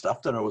all that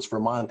stuff, and it was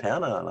from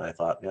Montana, and I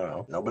thought,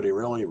 nobody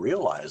really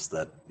realized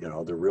that,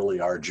 there really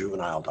are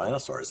juvenile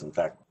dinosaurs. In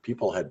fact,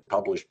 people had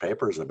published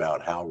papers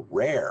about how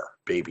rare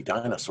baby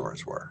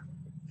dinosaurs were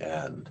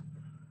and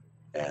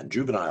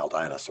juvenile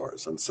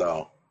dinosaurs. And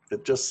so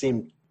it just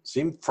seemed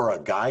for a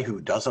guy who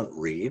doesn't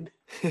read,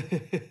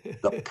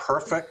 the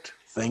perfect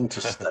thing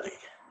to study,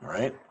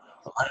 right?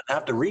 I didn't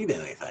have to read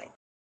anything.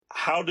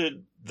 How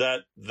did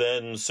that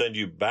then send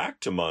you back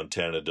to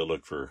Montana to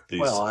look for these?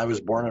 Well, I was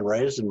born and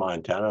raised in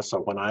Montana. So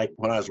when I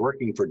was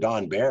working for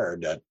Don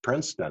Baird at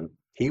Princeton,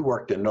 he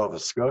worked in Nova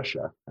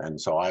Scotia. And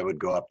so I would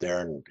go up there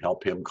and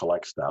help him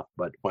collect stuff.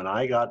 But when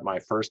I got my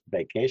first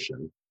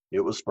vacation, it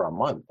was for a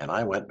month. And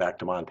I went back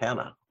to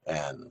Montana.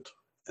 And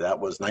that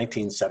was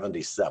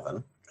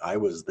 1977. I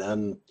was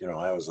then,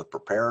 I was a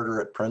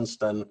preparator at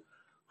Princeton.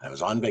 I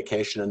was on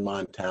vacation in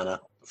Montana.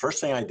 The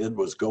first thing I did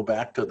was go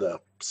back to the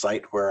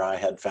site where I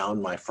had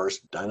found my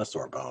first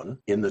dinosaur bone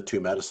in the Two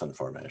Medicine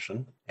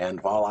Formation.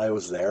 And while I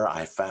was there,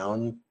 I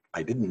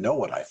didn't know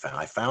what I found.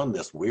 I found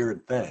this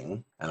weird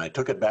thing, and I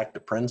took it back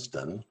to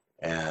Princeton.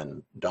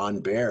 And Don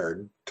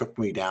Baird took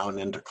me down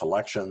into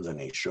collections,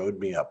 and he showed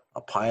me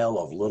a pile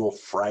of little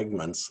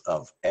fragments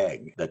of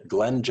egg that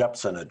Glenn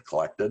Jepson had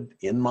collected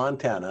in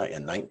Montana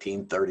in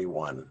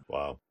 1931.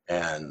 Wow.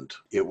 And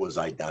it was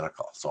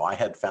identical. So I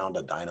had found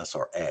a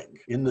dinosaur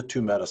egg in the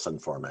Two Medicine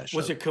Formation.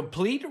 Was it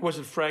complete or was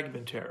it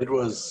fragmentary? It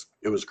was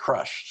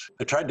crushed.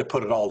 I tried to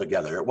put it all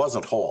together. It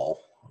wasn't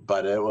whole,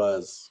 but it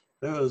was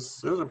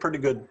a pretty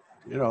good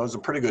it was a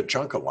pretty good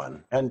chunk of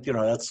one. And,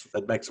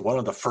 that makes one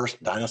of the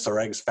first dinosaur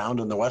eggs found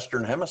in the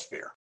Western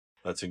Hemisphere.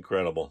 That's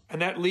incredible.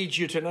 And that leads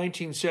you to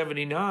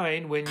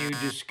 1979 when you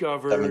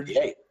discovered...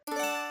 78.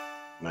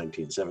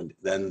 1970.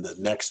 Then the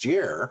next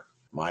year,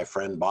 my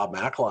friend Bob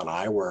Mackle and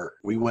I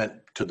we went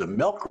to the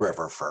Milk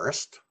River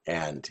first,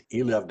 and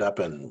he lived up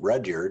in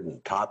Rudyard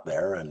and taught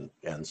there.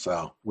 And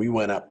so we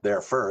went up there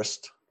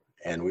first,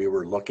 and we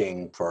were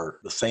looking for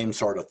the same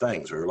sort of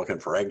things. We were looking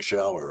for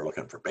eggshell, we were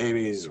looking for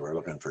babies, we were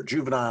looking for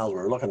juveniles, we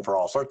were looking for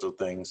all sorts of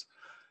things.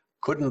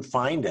 Couldn't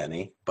find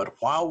any, but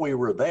while we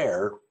were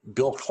there,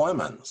 Bill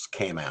Clemens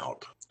came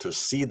out to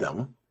see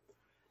them.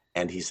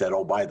 And he said,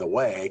 oh, by the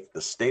way,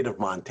 the state of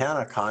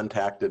Montana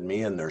contacted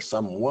me, and there's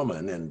some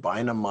woman in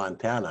Bynum,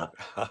 Montana,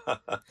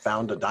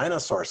 found a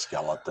dinosaur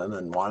skeleton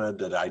and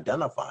wanted it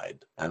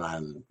identified. And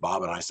then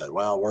Bob and I said,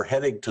 well, we're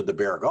heading to the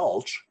Bear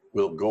Gulch.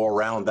 We'll go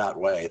around that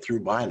way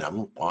through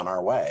Bynum on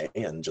our way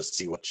and just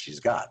see what she's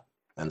got.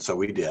 And so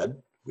we did.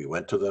 We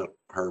went to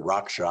her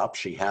rock shop.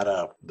 She had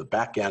the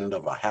back end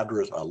of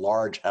a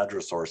large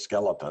hadrosaur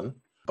skeleton.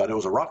 But it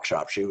was a rock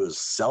shop. She was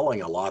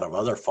selling a lot of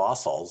other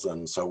fossils.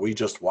 And so we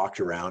just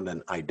walked around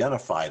and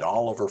identified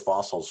all of her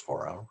fossils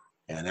for her.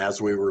 And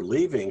as we were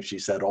leaving, she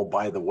said, oh,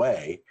 by the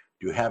way,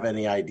 do you have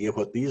any idea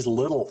what these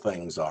little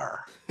things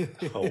are?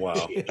 Oh,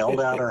 wow. She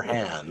held out her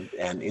hand,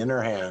 and in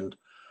her hand,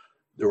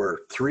 there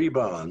were 3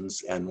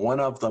 bones, and one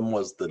of them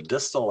was the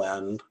distal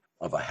end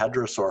of a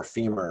hadrosaur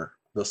femur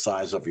the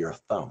size of your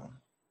thumb.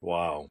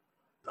 Wow.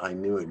 I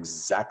knew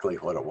exactly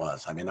what it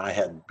was. I mean, I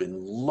had been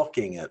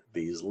looking at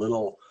these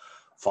little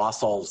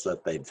fossils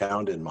that they'd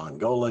found in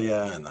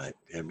Mongolia, and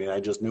I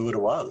just knew what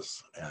it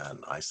was. And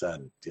I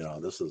said,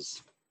 this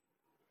is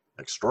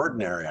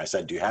extraordinary. I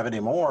said, do you have any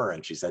more?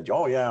 And she said,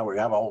 oh yeah, we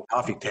have a whole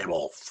coffee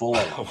table full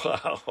of them.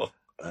 Wow.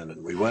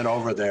 And we went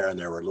over there, and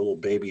there were little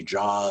baby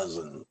jaws,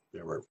 and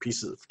there were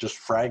pieces, just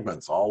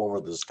fragments all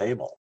over this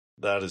table.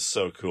 That is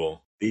so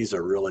cool. These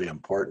are really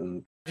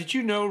important. Did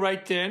you know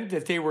right then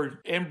that they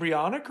were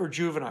embryonic or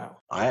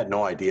juvenile? I had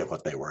no idea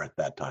what they were at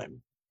that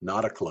time.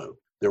 Not a clue.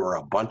 There were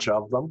a bunch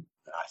of them.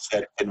 I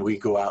said, can we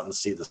go out and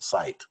see the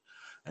site?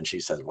 And she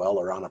said, well,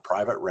 they're on a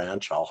private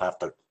ranch. I'll have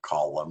to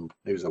call them.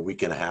 It was a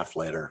week and a half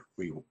later.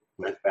 We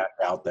went back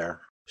out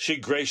there. She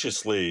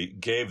graciously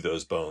gave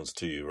those bones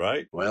to you,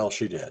 right? Well,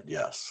 she did,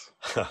 yes.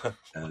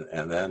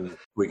 and then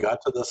we got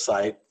to the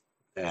site,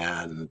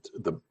 and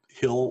the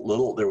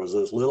hill, there was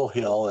this little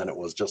hill, and it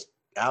was just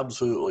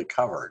absolutely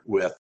covered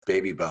with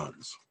baby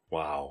bones.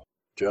 Wow.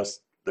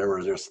 There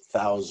were just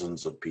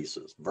thousands of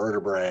pieces,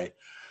 vertebrae.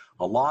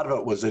 A lot of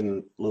it was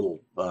in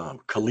little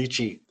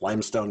caliche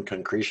limestone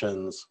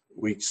concretions.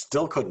 We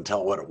still couldn't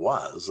tell what it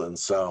was. And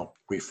so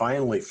we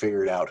finally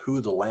figured out who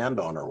the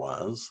landowner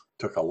was.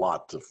 Took a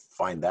lot to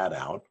find that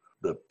out.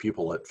 The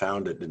people that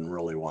found it didn't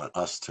really want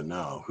us to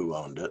know who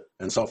owned it.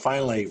 And so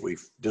finally we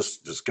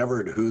just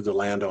discovered who the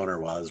landowner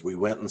was. We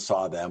went and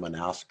saw them and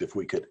asked if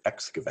we could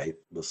excavate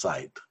the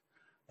site.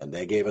 And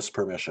they gave us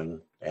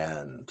permission.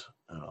 And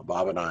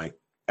Bob and I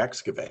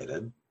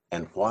excavated.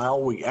 And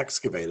while we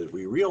excavated,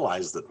 we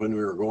realized that when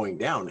we were going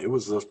down, it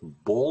was this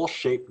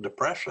bowl-shaped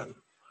depression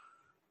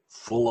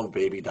full of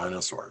baby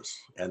dinosaurs.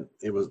 And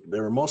they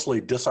were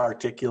mostly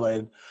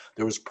disarticulated.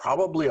 There was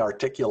probably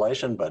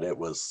articulation, but it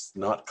was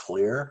not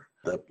clear.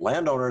 The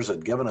landowners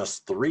had given us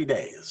 3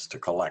 days to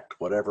collect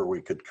whatever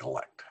we could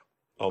collect.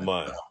 Oh,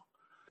 my.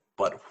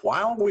 But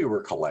while we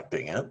were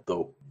collecting it,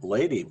 the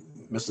lady,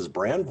 Mrs.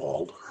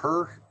 Brandvold,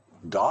 her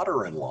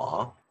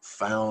daughter-in-law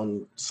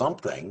found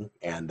something,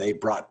 and they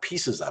brought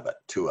pieces of it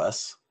to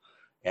us.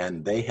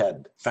 And they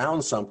had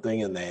found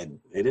something, and they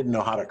didn't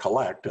know how to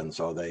collect, and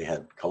so they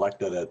had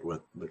collected it with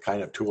the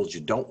kind of tools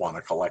you don't want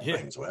to collect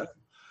things with.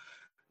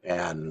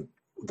 And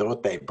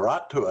what they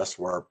brought to us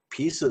were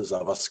pieces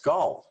of a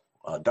skull,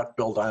 a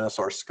duck-billed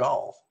dinosaur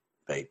skull.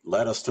 They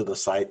led us to the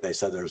site. They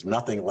said there's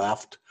nothing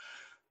left.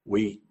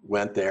 We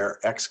went there,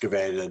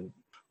 excavated.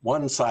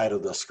 One side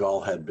of the skull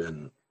had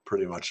been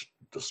pretty much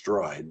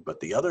destroyed, but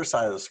the other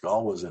side of the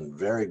skull was in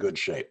very good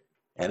shape.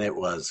 And it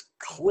was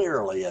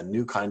clearly a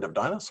new kind of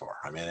dinosaur.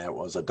 I mean, it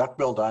was a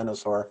duck-billed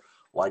dinosaur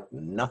like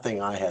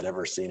nothing I had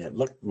ever seen. It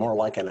looked more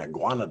like an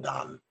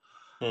iguanodon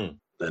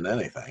than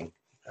anything.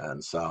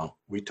 And so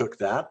we took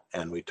that,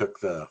 and we took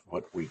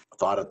what we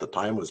thought at the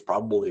time was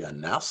probably a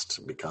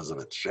nest because of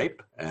its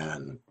shape,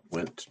 and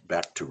went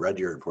back to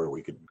Rudyard where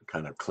we could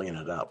kind of clean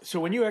it up. So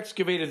when you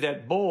excavated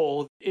that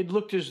bowl, it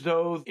looked as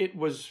though it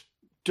was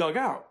dug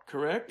out,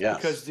 correct? Yes.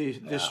 Because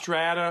the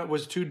strata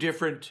was two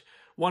different.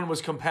 One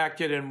was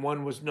compacted and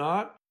one was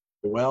not?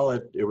 Well,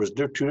 it was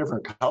two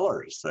different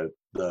colors.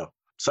 The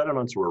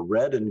sediments were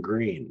red and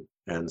green.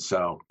 And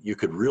so you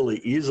could really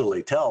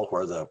easily tell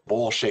where the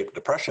bowl-shaped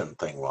depression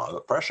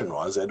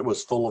was. It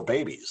was full of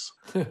babies.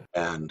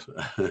 and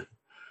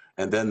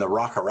then the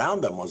rock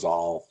around them was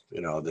all,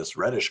 this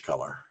reddish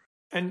color.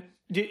 And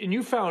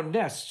you found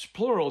nests,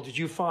 plural. Did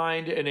you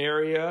find an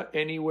area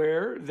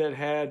anywhere that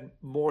had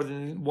more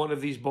than one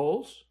of these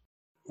bowls?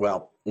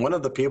 Well, one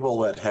of the people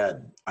that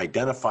had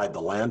identified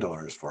the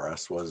landowners for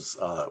us was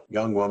a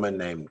young woman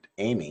named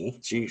Amy.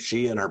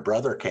 She and her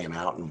brother came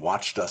out and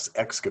watched us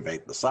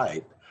excavate the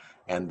site,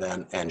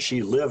 and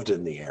she lived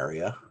in the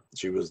area.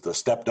 She was the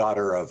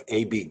stepdaughter of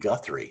A.B.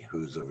 Guthrie,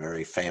 who's a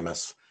very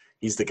famous.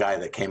 He's the guy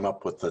that came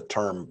up with the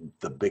term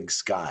 "the Big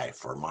Sky"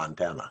 for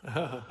Montana.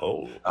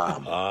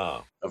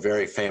 A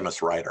very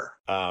famous writer.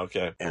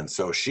 Okay. And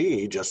so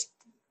she just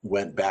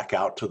went back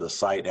out to the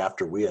site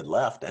after we had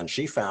left, and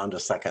she found a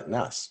second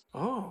nest.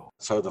 Oh.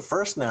 So the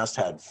first nest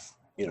had,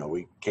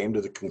 we came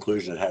to the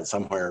conclusion it had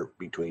somewhere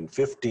between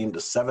 15 to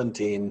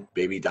 17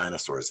 baby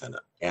dinosaurs in it.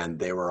 And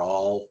they were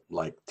all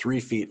like 3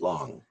 feet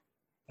long.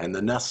 And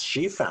the nest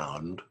she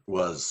found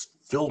was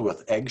filled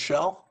with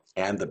eggshell,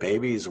 and the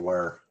babies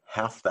were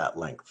half that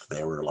length.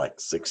 They were like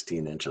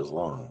 16 inches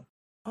long.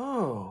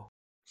 Oh.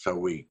 So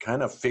we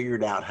kind of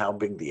figured out how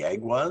big the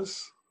egg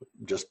was,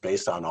 just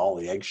based on all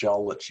the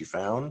eggshell that she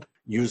found,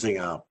 using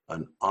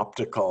an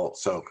optical.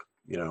 So,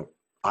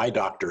 eye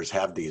doctors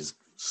have these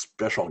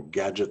special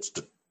gadgets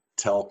to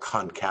tell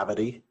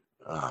concavity,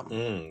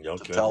 to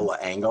tell the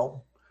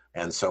angle.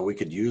 And so we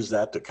could use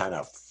that to kind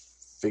of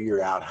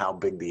figure out how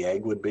big the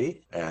egg would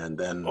be. And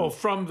then...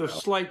 from the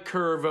slight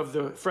curve of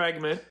the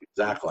fragment.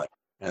 Exactly.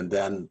 And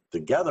then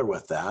together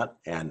with that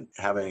and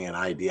having an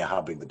idea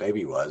how big the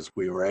baby was,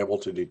 we were able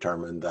to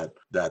determine that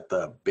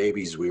the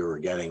babies we were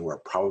getting were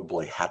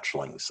probably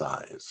hatchling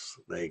size.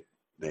 They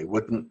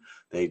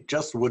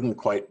just wouldn't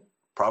quite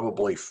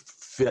probably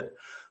fit.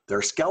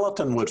 Their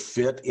skeleton would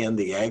fit in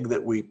the egg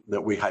that we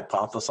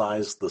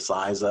hypothesized the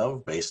size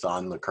of based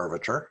on the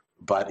curvature.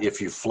 But if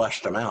you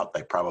fleshed them out,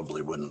 they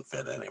probably wouldn't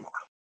fit anymore.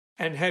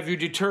 And have you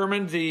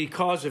determined the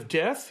cause of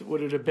death?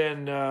 Would it have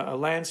been a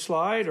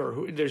landslide,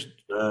 or is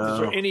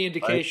there any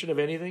indication of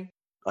anything?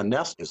 A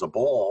nest is a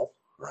bowl,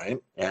 right?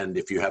 And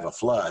if you have a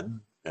flood,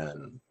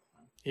 and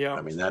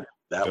that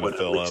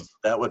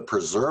would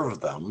preserve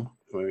them.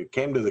 We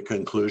came to the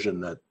conclusion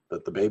that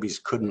the babies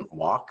couldn't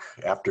walk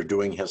after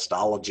doing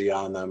histology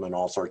on them and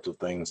all sorts of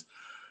things.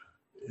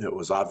 It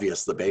was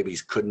obvious the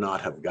babies could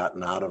not have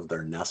gotten out of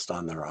their nest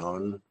on their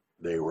own.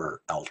 They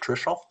were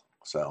altricial,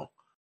 so.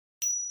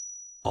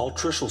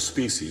 Altricial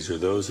species are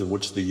those in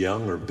which the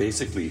young are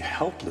basically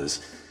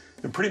helpless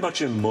and pretty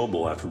much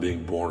immobile after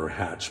being born or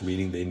hatched,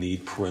 meaning they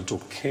need parental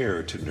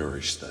care to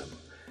nourish them.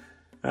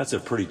 That's a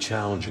pretty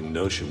challenging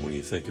notion when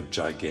you think of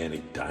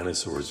gigantic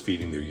dinosaurs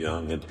feeding their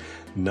young and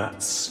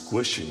not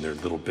squishing their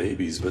little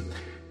babies, but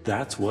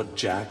that's what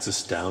Jack's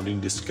astounding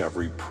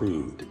discovery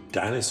proved.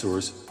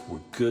 Dinosaurs were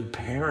good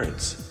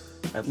parents.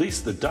 At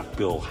least the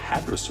duckbill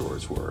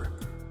hadrosaurs were.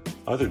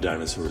 Other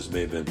dinosaurs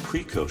may have been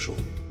precocial,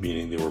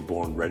 meaning they were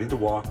born ready to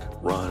walk,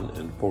 run,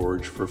 and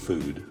forage for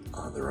food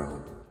on their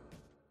own.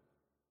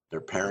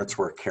 Their parents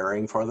were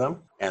caring for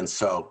them, and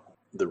so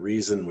the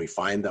reason we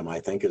find them, I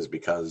think, is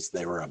because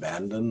they were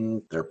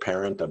abandoned. Their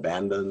parent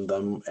abandoned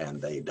them,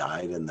 and they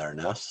died in their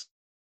nest.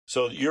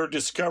 So your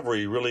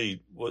discovery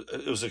really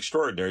was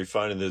extraordinary,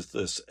 finding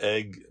this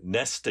egg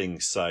nesting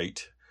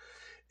site.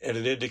 And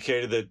it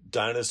indicated that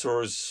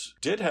dinosaurs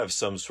did have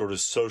some sort of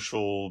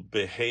social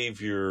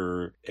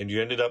behavior, and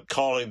you ended up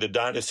calling the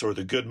dinosaur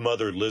the good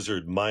mother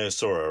lizard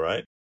Maiasaura,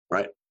 right?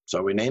 Right.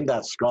 So we named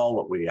that skull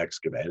that we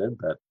excavated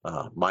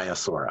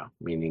Maiasaura,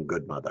 meaning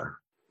good mother.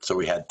 So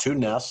we had 2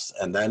 nests,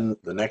 and then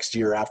the next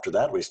year after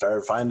that, we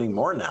started finding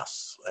more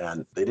nests,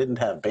 and they didn't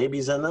have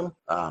babies in them.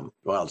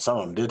 Well, some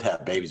of them did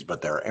have babies,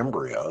 but they're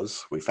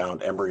embryos. We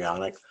found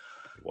embryonic.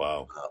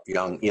 Wow.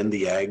 Young in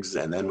the eggs,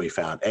 and then we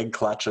found egg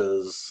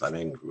clutches. I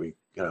mean, we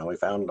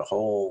found a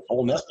whole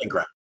nesting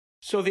ground.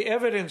 So the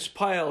evidence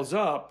piles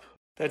up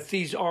that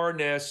these are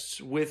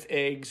nests with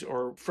eggs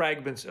or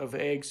fragments of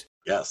eggs.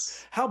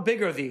 Yes. How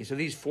big are these? Are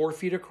these 4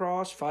 feet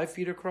across, 5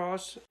 feet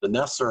across? The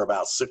nests are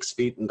about 6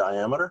 feet in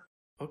diameter.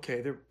 Okay,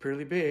 they're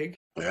pretty big.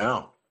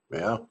 Yeah.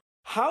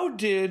 How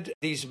did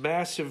these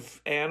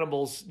massive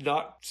animals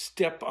not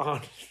step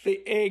on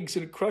the eggs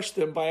and crush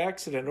them by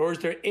accident? Or is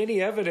there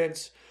any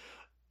evidence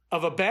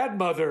of a bad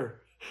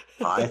mother?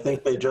 I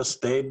think they just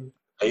stayed.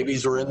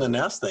 Babies were in the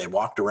nest. They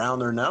walked around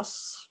their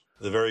nests.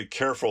 The very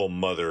careful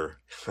mother.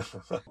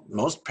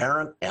 Most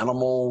parent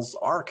animals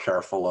are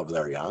careful of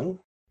their young.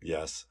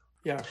 Yes.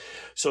 Yeah.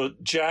 So,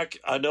 Jack,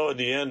 I know in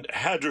the end,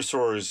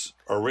 hadrosaurs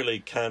are really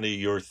kind of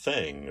your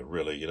thing,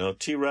 really.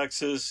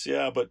 T-Rexes,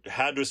 yeah, but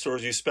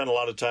hadrosaurs, you spend a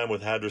lot of time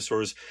with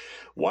hadrosaurs.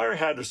 Why are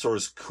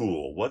hadrosaurs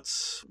cool?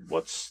 What's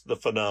the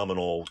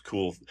phenomenal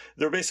cool?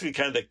 They're basically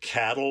kind of the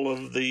cattle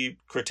of the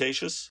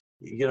Cretaceous?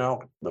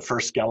 The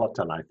first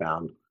skeleton I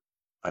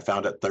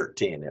found at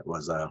 13. It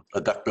was a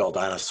duckbill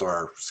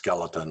dinosaur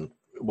skeleton.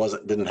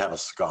 Didn't have a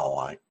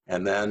skull.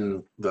 And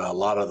then a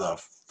lot of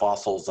the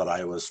fossils that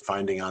I was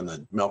finding on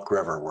the Milk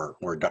River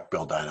were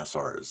duckbill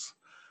dinosaurs.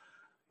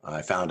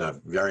 I found a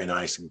very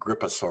nice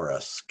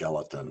Gripposaurus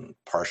skeleton,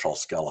 partial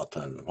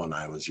skeleton, when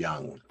I was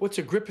young. What's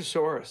a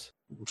Gripposaurus?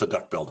 It's a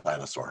duckbill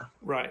dinosaur.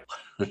 Right.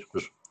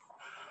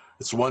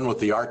 It's one with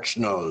the arched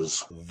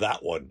nose.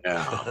 That one.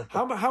 Yeah.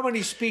 How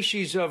many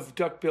species of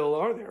duckbill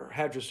are there,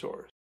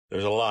 hadrosaurs?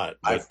 There's a lot.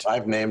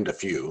 I've named a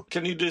few.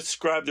 Can you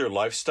describe their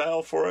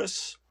lifestyle for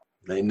us?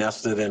 They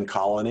nested in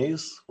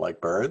colonies like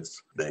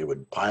birds. They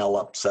would pile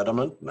up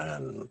sediment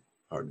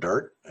or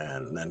dirt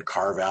and then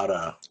carve out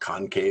a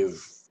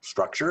concave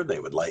structure. They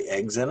would lay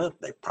eggs in it.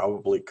 They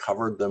probably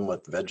covered them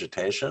with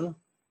vegetation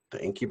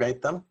to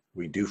incubate them.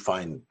 We do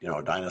find,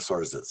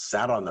 dinosaurs that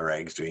sat on their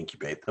eggs to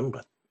incubate them,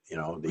 but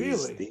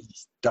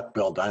these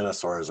duck-billed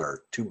dinosaurs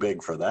are too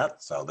big for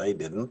that, so they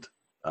didn't.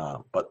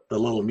 But the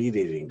little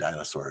meat-eating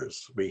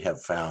dinosaurs, we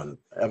have found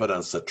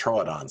evidence that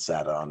Troodon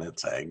sat on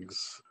its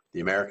eggs.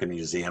 The American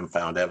Museum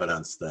found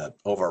evidence that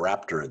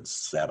Oviraptorids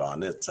sat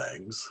on its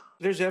eggs.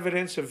 There's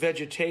evidence of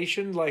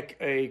vegetation like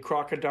a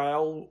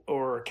crocodile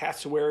or a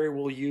cassowary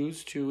will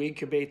use to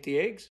incubate the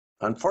eggs?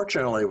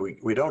 Unfortunately,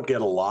 we don't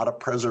get a lot of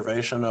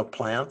preservation of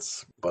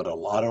plants, but a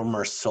lot of them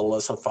are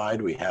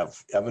silicified. We have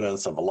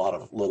evidence of a lot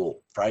of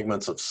little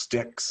fragments of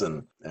sticks,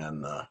 and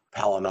the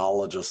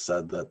palynologist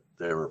said that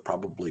they were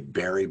probably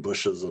berry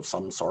bushes of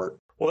some sort.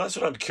 Well, that's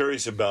what I'm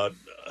curious about.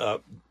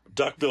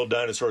 Duck-billed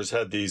dinosaurs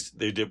had these,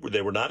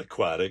 they were not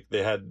aquatic.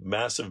 They had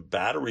massive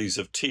batteries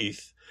of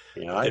teeth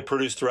they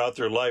produced throughout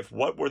their life.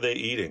 What were they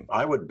eating?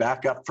 I would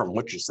back up from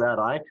what you said.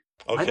 I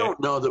don't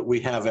know that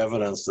we have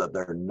evidence that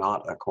they're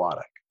not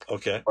aquatic.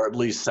 Okay. Or at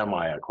least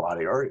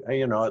semi-aquatic, or,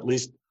 at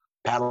least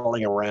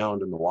paddling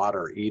around in the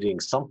water, eating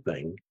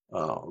something,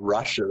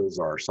 rushes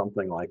or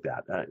something like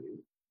that.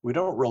 We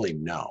don't really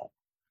know.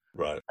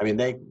 Right. I mean,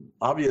 they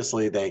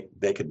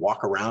could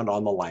walk around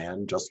on the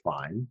land just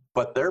fine,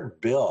 but their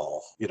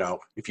bill,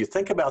 if you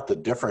think about the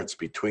difference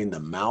between the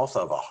mouth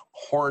of a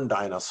horned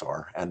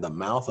dinosaur and the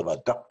mouth of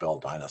a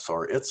duck-billed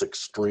dinosaur, it's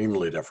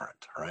extremely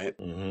different, right?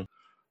 Mm-hmm.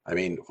 I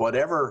mean,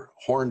 whatever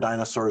horned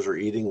dinosaurs are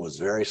eating was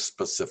very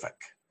specific.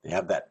 They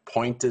have that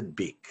pointed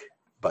beak.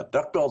 But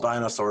duck-billed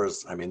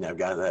dinosaurs, they've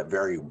got that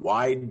very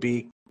wide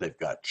beak. They've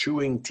got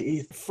chewing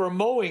teeth. For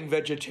mowing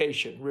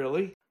vegetation,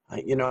 really?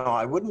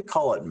 I wouldn't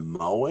call it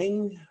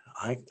mowing.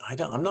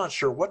 I'm not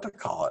sure what to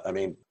call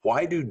it.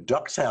 Why do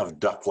ducks have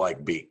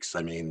duck-like beaks?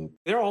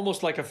 They're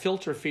almost like a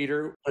filter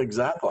feeder.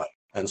 Exactly.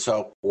 And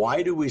so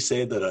why do we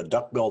say that a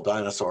duck-billed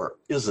dinosaur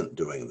isn't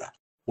doing that?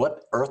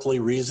 What earthly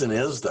reason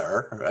is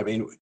there?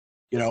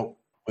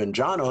 When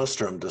John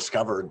Ostrom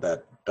discovered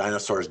that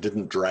dinosaurs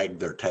didn't drag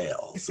their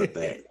tails,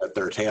 that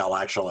their tail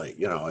actually,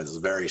 is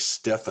very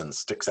stiff and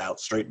sticks out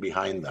straight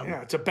behind them.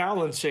 Yeah, it's a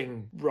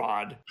balancing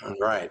rod.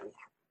 Right.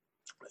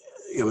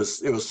 It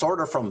was sort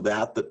of from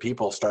that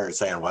people started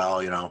saying,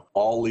 well,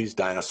 all these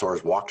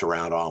dinosaurs walked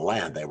around on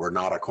land. They were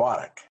not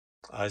aquatic.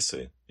 I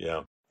see.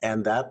 Yeah.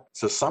 And that,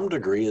 to some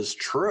degree, is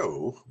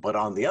true. But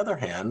on the other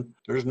hand,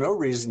 there's no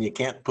reason you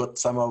can't put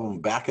some of them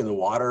back in the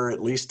water,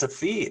 at least to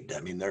feed.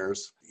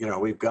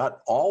 We've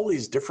got all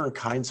these different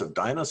kinds of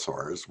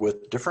dinosaurs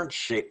with different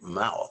shaped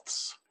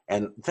mouths.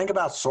 And think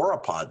about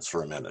sauropods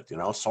for a minute.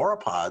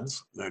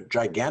 Sauropods, they're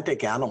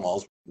gigantic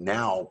animals.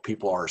 Now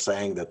people are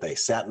saying that they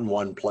sat in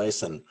one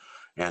place and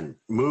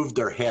moved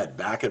their head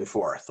back and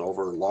forth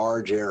over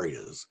large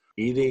areas,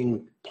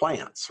 eating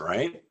plants,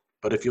 right?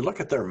 But if you look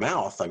at their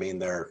mouth,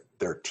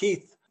 their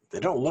teeth, they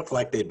don't look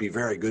like they'd be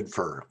very good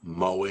for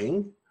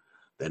mowing.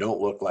 They don't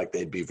look like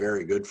they'd be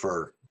very good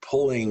for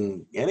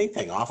pulling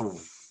anything off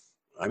of,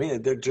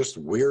 they're just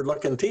weird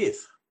looking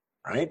teeth,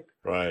 right?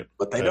 Right.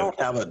 But they don't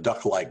have a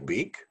duck-like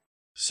beak.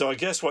 So I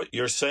guess what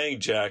you're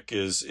saying, Jack,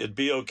 is it'd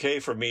be okay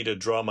for me to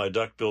draw my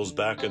duckbills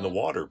back in the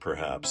water,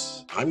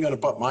 perhaps. I'm going to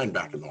put mine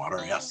back in the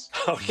water, yes.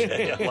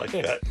 Okay, I like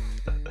that.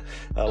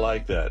 I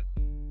like that.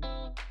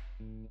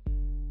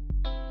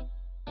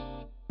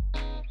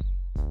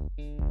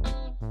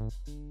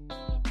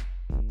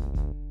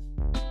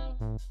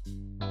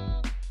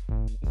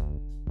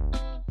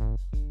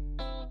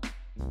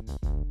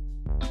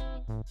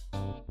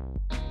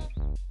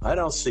 I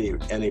don't see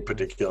any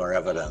particular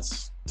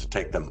evidence to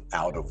take them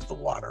out of the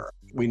water.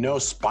 We know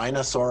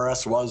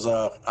Spinosaurus was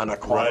an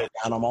aquatic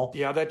animal.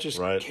 Yeah, that just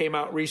came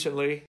out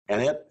recently.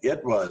 And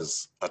it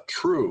was a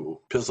true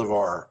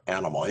piscivore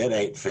animal. It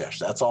ate fish.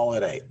 That's all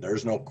it ate.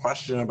 There's no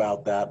question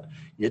about that.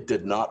 It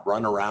did not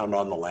run around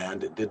on the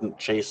land. It didn't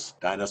chase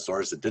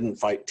dinosaurs. It didn't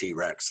fight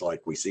T-Rex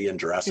like we see in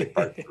Jurassic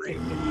Park 3.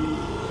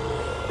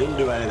 Didn't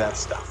do any of that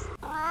stuff.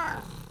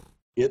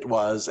 It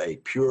was a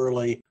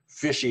purely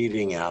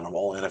fish-eating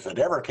animal, and if it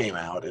ever came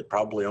out, it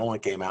probably only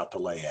came out to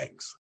lay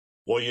eggs.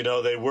 Well,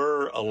 they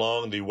were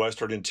along the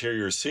Western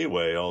Interior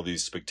Seaway, all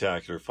these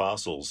spectacular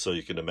fossils, so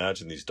you can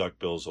imagine these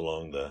duckbills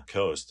along the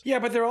coast. Yeah,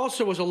 but there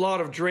also was a lot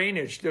of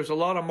drainage. There's a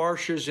lot of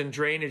marshes and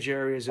drainage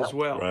areas as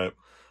well. Right.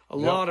 A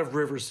lot of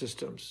river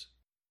systems.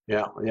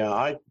 Yeah.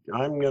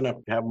 I'm going to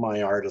have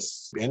my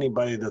artists,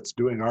 anybody that's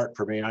doing art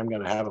for me, I'm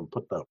going to have them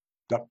put the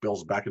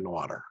duckbills back in the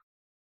water.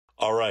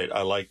 All right.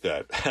 I like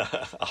that.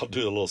 I'll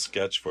do a little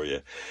sketch for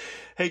you.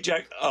 Hey,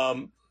 Jack,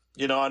 I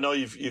know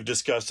you've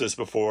discussed this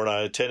before, and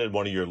I attended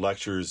one of your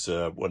lectures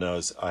when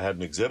I had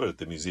an exhibit at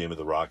the Museum of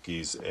the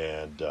Rockies,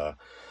 and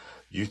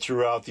you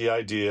threw out the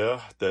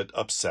idea that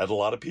upset a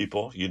lot of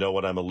people. You know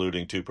what I'm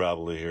alluding to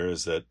probably here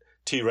is that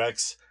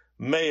T-Rex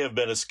may have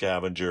been a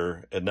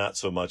scavenger and not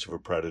so much of a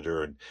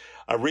predator. And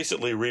I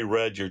recently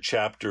reread your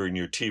chapter in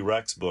your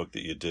T-Rex book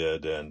that you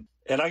did, and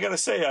I got to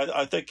say,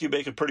 I think you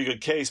make a pretty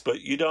good case,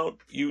 but you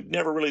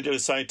never really did a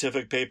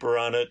scientific paper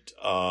on it.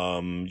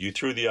 You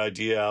threw the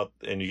idea out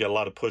and you got a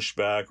lot of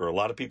pushback or a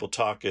lot of people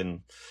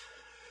talking.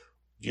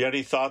 Do you have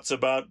any thoughts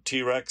about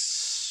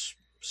T-Rex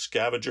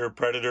scavenger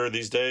predator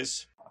these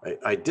days?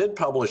 I did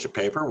publish a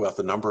paper with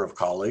a number of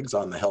colleagues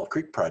on the Hell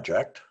Creek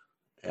Project,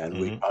 and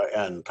we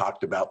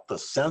talked about the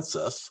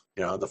census,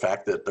 the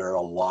fact that there are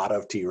a lot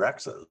of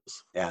T-Rexes,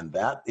 and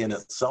that in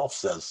itself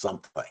says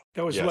something.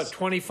 That was what,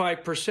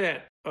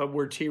 25% of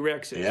where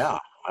T-Rex is? Yeah,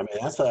 I mean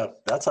that's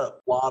a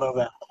lot of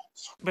animals.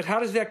 But how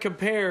does that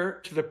compare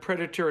to the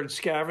predator and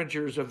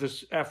scavengers of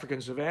this African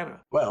savanna?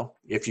 Well,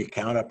 if you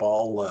count up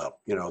all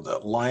the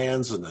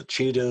lions and the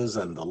cheetahs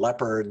and the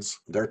leopards,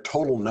 their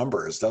total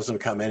numbers doesn't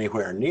come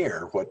anywhere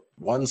near what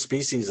one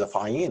species of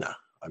hyena.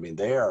 I mean,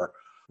 they are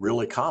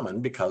really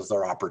common because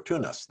they're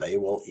opportunists. They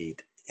will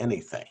eat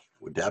anything,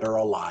 dead or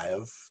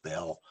alive.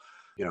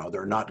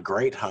 They're not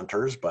great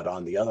hunters, but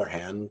on the other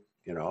hand,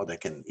 they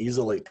can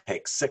easily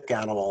take sick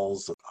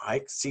animals.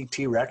 I see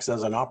T-Rex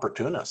as an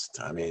opportunist.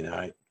 I mean,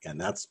 and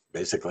that's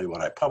basically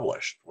what I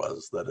published,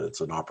 was that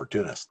it's an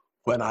opportunist.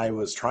 When I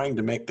was trying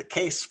to make the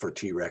case for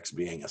T-Rex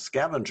being a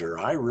scavenger,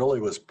 I really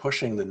was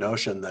pushing the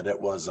notion that it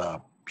was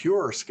a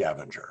pure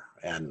scavenger.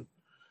 And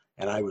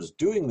I was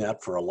doing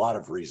that for a lot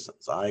of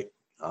reasons.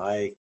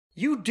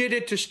 You did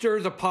it to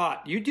stir the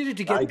pot. You did it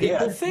to get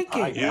people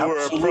thinking. You were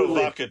a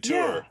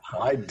provocateur. Yeah,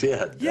 I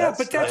did. Yeah,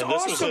 but that's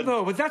awesome,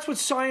 though. But that's what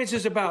science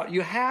is about.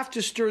 You have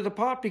to stir the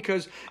pot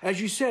because, as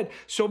you said,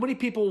 so many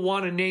people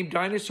want to name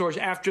dinosaurs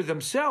after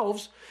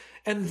themselves,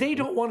 and they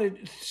don't want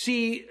to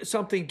see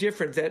something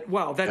different.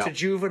 That's a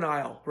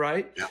juvenile,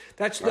 right? Yeah.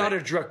 That's not a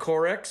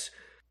Dracorex,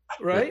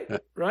 right?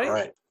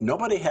 Right.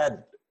 Nobody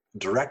had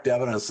direct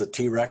evidence that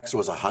T-Rex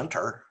was a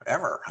hunter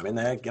ever. I mean,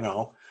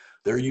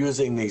 they're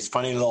using these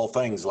funny little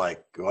things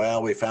like,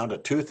 well, we found a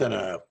tooth in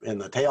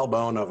the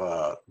tailbone of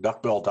a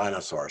duck-billed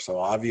dinosaur, so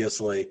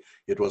obviously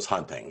it was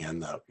hunting,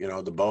 and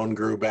the bone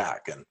grew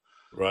back, and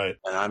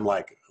I'm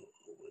like,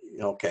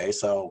 okay,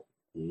 so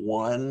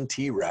one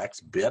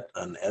T-Rex bit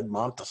an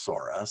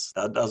Edmontosaurus.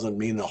 That doesn't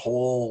mean the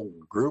whole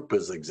group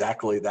is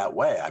exactly that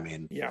way. I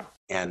mean,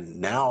 and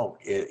now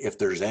if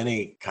there's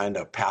any kind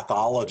of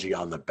pathology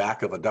on the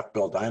back of a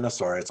duck-billed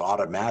dinosaur, it's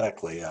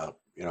automatically a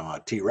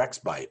T-Rex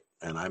bite.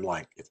 And I'm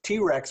like, if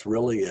T-Rex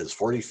really is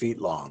 40 feet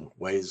long,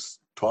 weighs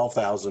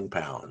 12,000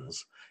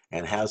 pounds,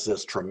 and has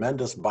this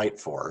tremendous bite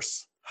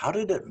force, how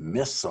did it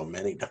miss so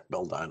many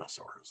duck-billed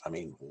dinosaurs? I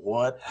mean,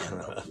 what in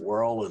the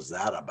world is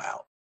that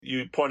about?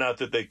 You point out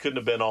that they couldn't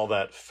have been all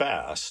that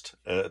fast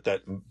at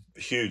that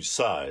huge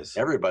size.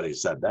 Everybody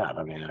said that.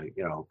 I mean,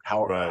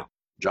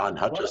 John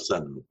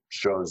Hutchison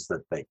shows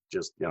that they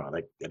just,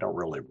 they don't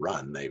really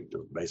run. They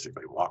just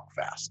basically walk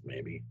fast,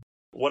 maybe.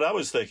 What I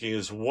was thinking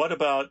is, what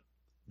about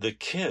the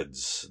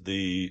kids,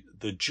 the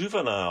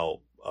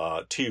juvenile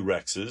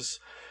T-Rexes?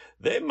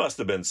 They must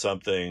have been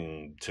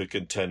something to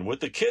contend with.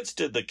 The kids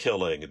did the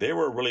killing. They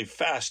were really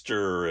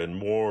faster and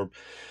more.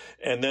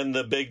 And then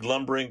the big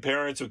lumbering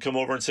parents would come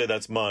over and say,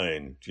 that's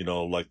mine,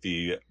 like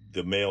the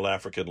male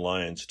African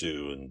lions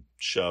do, and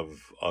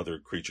shove other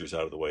creatures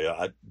out of the way.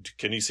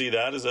 Can you see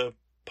that as a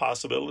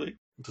possibility?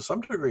 To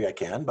some degree I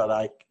can, but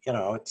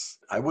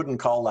I wouldn't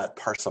call that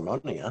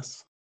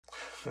parsimonious.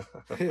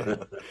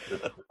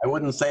 I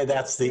wouldn't say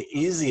that's the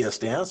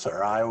easiest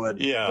answer. I would.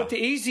 Yeah. But the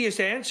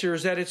easiest answer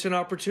is that it's an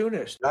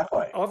opportunist.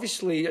 Exactly.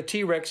 Obviously, a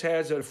T-Rex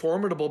has a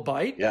formidable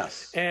bite.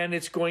 Yes. And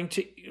it's going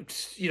to,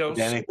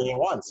 anything it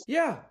wants.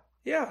 Yeah.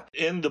 Yeah.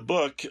 In the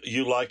book,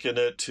 you liken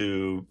it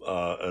to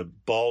a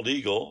bald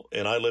eagle,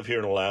 and I live here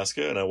in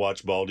Alaska, and I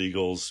watch bald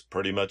eagles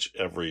pretty much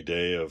every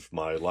day of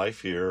my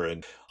life here,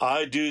 and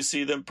I do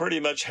see them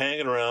pretty much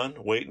hanging around,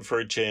 waiting for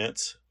a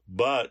chance.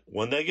 But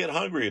when they get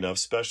hungry enough,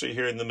 especially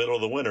here in the middle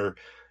of the winter,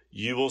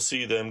 you will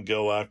see them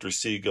go after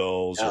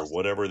seagulls or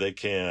whatever they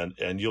can,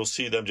 and you'll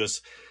see them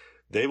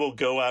they will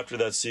go after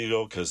that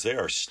seagull because they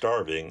are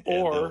starving,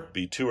 and there'll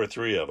be 2 or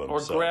 3 of them.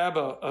 Or grab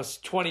a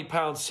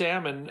 20-pound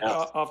salmon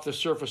off the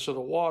surface of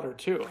the water,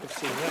 too. I've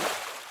seen that.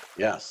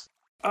 Yes.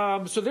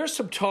 So there's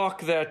some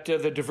talk that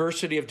the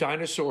diversity of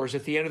dinosaurs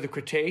at the end of the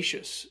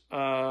Cretaceous,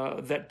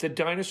 that the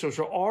dinosaurs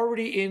are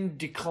already in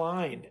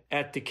decline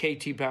at the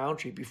KT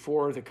boundary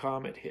before the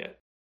comet hit.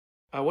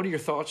 What are your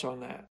thoughts on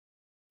that?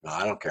 No,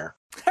 I don't care.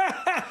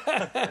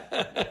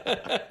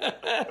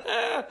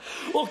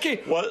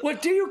 Okay,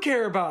 what do you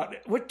care about?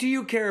 What do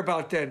you care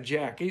about then,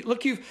 Jack?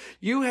 Look,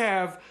 you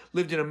have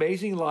lived an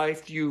amazing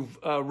life. You've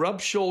rubbed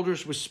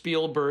shoulders with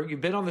Spielberg.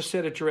 You've been on the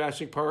set of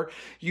Jurassic Park.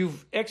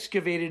 You've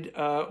excavated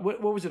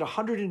what was it?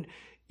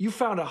 You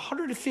found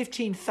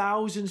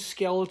 115,000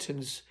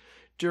 skeletons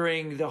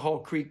during the Hell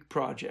Creek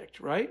project,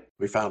 right?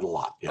 We found a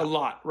lot. Yeah. A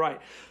lot,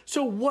 right?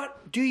 So,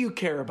 what do you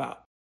care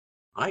about?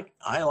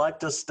 I like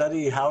to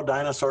study how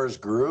dinosaurs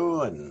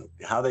grew and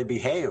how they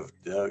behaved.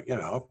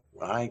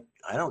 I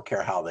don't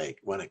care how they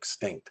went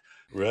extinct.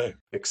 Right.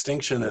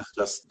 Extinction is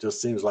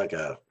just seems like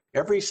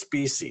every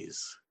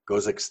species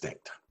goes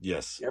extinct.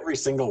 Yes. Every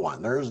single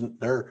one. There's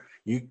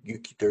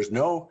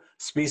no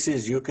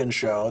species you can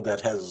show that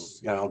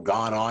has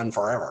gone on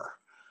forever.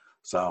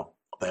 So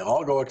they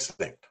all go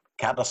extinct.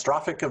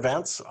 Catastrophic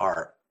events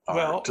are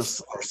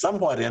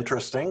somewhat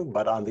interesting,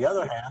 but on the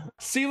other hand,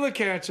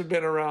 coelacanths have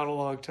been around a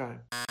long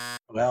time.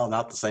 Well,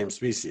 not the same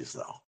species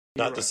though.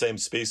 Not the same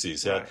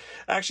species, yeah. Right.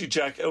 Actually,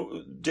 Jack,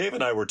 Dave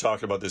and I were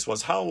talking about this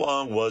once. How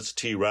long was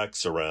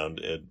T-Rex around,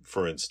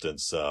 for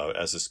instance,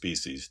 as a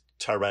species?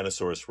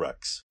 Tyrannosaurus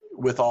Rex.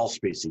 With all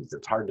species,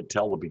 it's hard to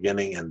tell the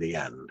beginning and the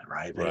end,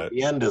 right? Right. And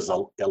the end is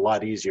a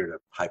lot easier to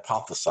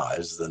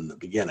hypothesize than the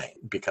beginning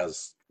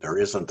because there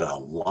isn't a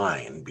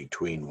line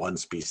between one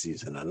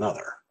species and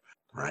another,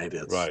 right?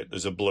 Right,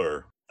 there's a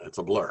blur. It's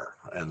a blur.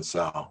 And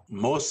so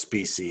most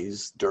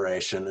species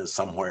duration is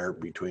somewhere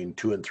between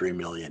 2 and 3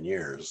 million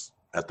years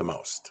at the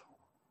most.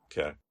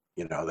 Okay.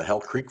 The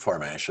Hell Creek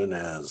Formation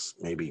is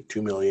maybe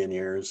 2 million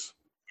years.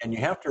 And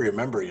you have to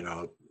remember,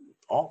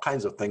 all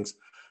kinds of things,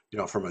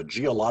 from a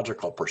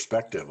geological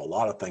perspective, a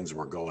lot of things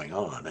were going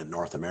on in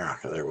North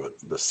America.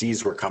 The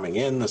seas were coming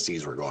in, the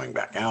seas were going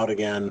back out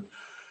again.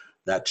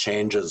 That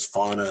changes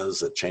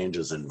faunas, it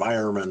changes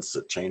environments,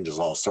 it changes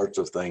all sorts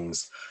of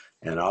things.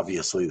 And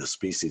obviously the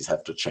species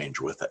have to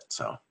change with it.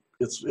 So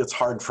it's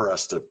hard for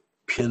us to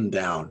pin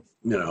down,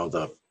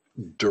 the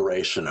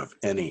duration of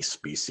any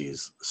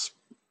species,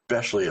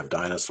 especially of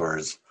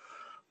dinosaurs,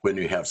 when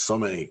you have so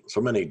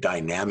many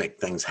dynamic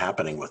things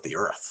happening with the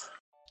Earth.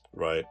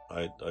 Right.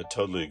 I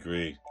totally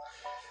agree.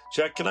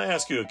 Jack, can I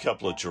ask you a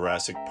couple of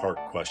Jurassic Park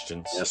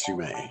questions? Yes, you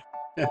may.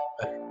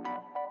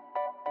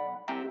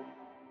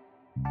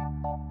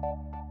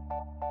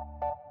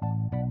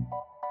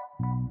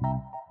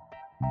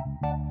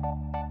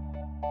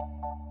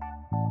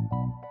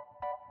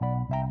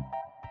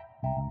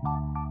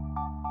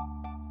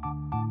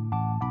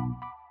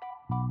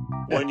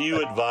 When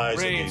you advise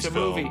Ray, in these it's a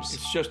movie. films,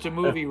 It's just a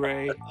movie,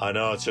 Ray. I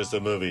know it's just a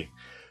movie,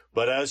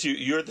 but as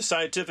you're the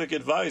scientific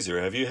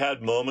advisor, have you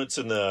had moments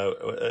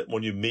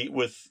when you meet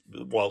with?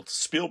 Well,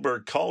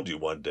 Spielberg called you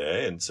one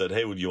day and said,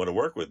 "Hey, would you want to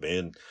work with me?"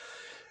 And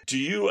do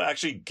you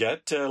actually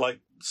get to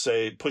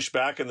say push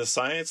back in the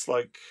science,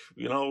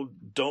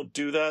 don't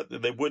do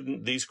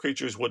that? These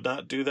creatures would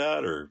not do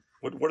that, or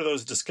what are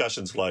those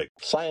discussions like?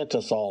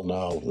 Scientists all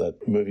know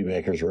that movie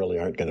makers really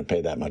aren't going to pay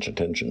that much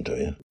attention to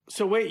you.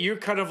 So wait, you're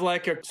kind of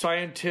like a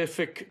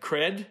scientific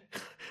cred?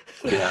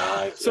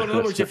 Yeah. So in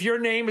other words, if your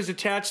name is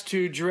attached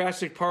to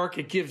Jurassic Park,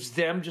 it gives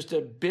them just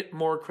a bit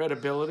more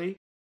credibility?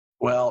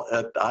 Well,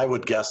 I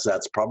would guess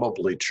that's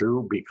probably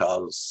true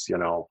because,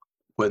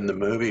 when the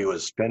movie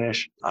was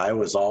finished, I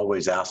was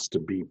always asked to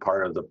be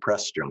part of the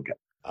press junket.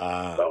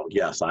 So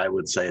yes, I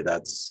would say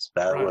that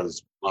Right.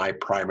 was my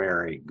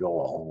primary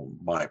goal,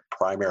 my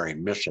primary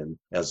mission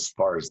as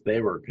far as they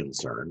were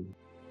concerned.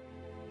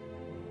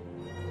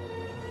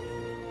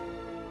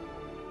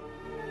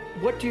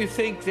 What do you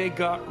think they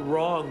got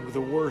wrong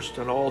the worst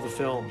on all the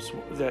films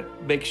that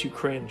makes you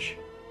cringe?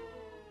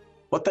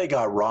 What they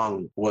got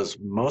wrong was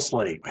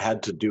mostly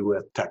had to do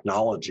with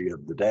technology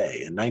of the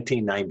day. In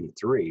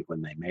 1993,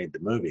 when they made the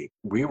movie,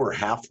 we were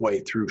halfway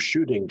through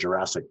shooting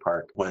Jurassic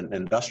Park when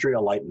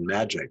Industrial Light and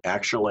Magic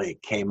actually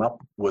came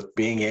up with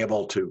being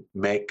able to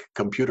make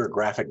computer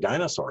graphic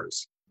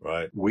dinosaurs.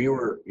 Right. We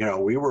were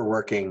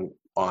working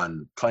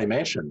on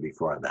claymation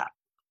before that.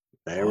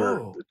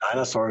 The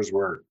dinosaurs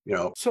were,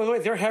 So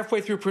wait, they're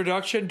halfway through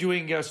production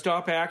doing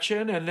stop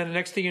action, and then the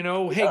next thing you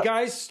know, hey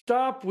guys,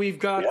 stop! We've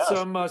got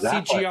some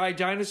exactly. CGI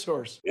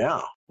dinosaurs.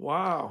 Yeah.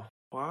 Wow.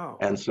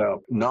 And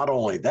so not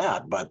only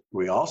that, but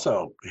we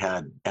also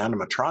had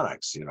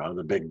animatronics,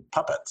 the big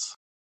puppets.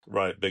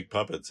 Right, big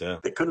puppets, yeah.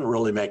 They couldn't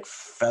really make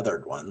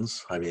feathered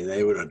ones. I mean,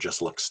 they would have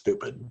just looked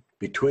stupid.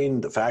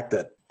 Between the fact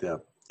that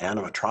the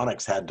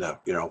animatronics had to,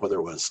 whether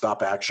it was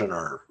stop action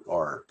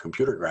or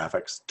computer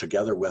graphics,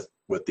 together with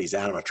these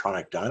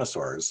animatronic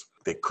dinosaurs,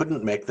 they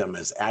couldn't make them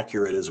as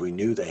accurate as we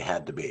knew they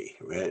had to be,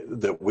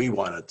 that we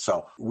wanted.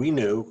 So we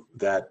knew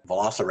that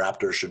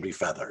velociraptors should be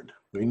feathered.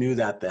 We knew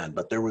that then,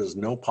 but there was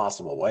no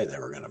possible way they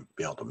were going to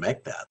be able to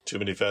make that. Too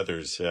many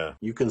feathers, yeah.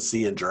 You can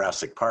see in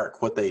Jurassic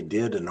Park what they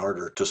did in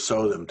order to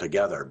sew them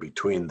together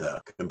between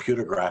the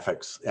computer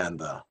graphics and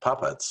the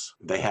puppets.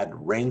 They had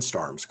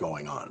rainstorms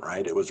going on,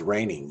 right? It was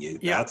raining.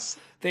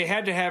 They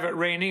had to have it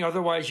raining,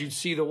 otherwise you'd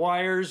see the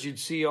wires, you'd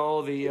see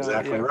all the...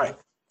 Exactly right.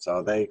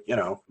 So they,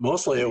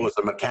 mostly it was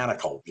a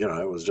mechanical,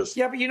 it was just...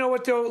 Yeah, but you know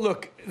what, though?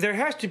 Look, there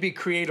has to be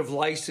creative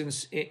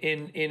license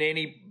in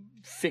any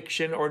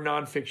fiction or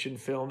nonfiction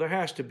film. There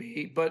has to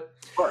be. But,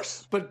 of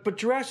course. But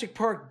Jurassic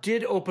Park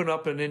did open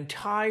up an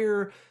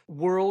entire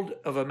world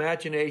of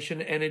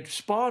imagination, and it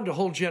spawned a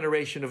whole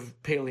generation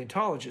of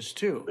paleontologists,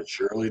 too. It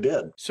surely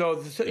did. So,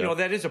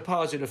 that is a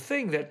positive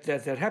thing that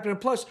happened.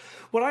 And plus,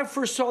 when I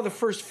first saw the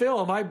first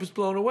film, I was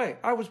blown away.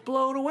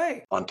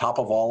 On top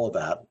of all of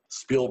that,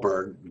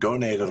 Spielberg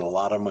donated a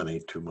lot of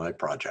money to my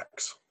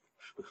projects.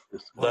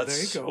 Well,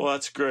 there you go. Well,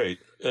 that's great.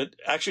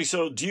 Actually,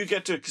 so do you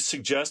get to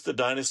suggest a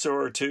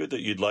dinosaur or two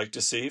that you'd like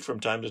to see from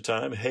time to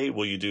time? Hey,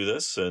 will you do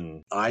this?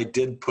 And I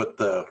did put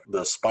the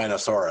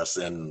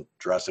Spinosaurus in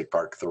Jurassic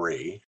Park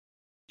 3.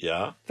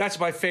 yeah, That's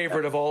my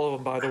favorite of all of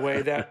them, by the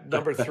way. That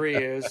number 3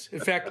 is. In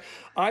fact,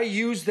 I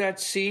used that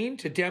scene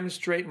to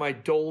demonstrate my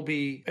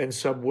Dolby and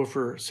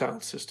subwoofer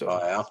sound system. Oh,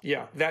 yeah?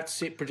 Yeah, that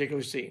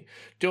particular scene.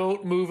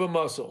 Don't move a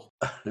muscle.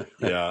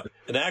 yeah.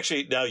 And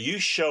actually, now you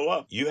show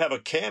up. You have a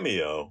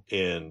cameo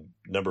in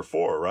number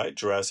 4, right?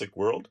 Jurassic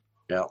World.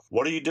 Yeah.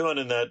 What are you doing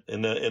in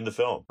the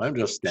film? I'm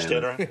just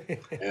standing. Stand around?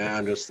 Yeah,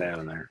 I'm just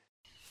standing there.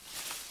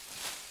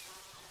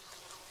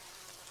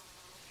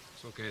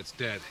 It's okay, it's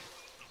dead.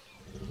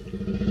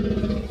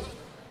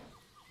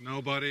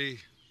 Nobody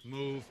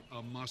move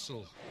a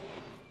muscle.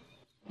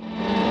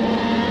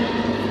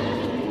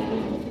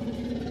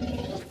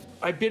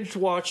 I binge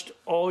watched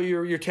all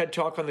your TED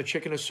Talk on the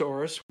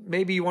Chickenosaurus.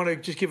 Maybe you want to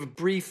just give a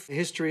brief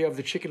history of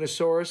the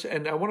Chickenosaurus,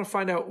 and I want to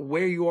find out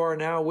where you are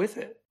now with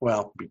it.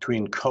 Well,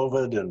 between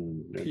COVID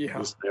and Yeah.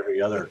 just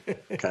every other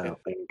kind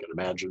of thing you can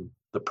imagine,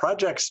 the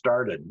project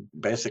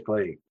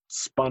basically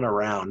spun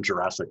around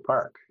Jurassic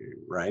Park,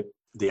 right?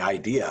 The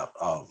idea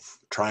of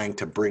trying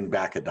to bring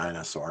back a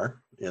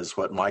dinosaur is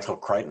what Michael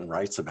Crichton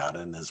writes about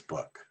in his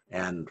book.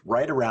 And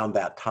right around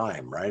that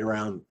time, right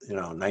around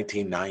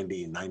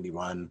 1990,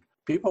 91,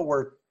 people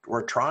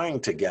were trying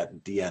to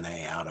get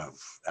DNA out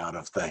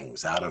of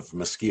things, out of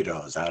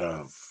mosquitoes, out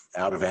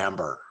of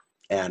amber.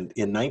 And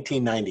in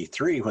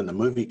 1993, when the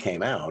movie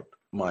came out,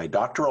 my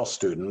doctoral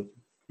student,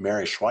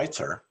 Mary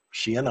Schweitzer,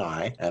 she and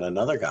I and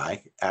another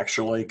guy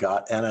actually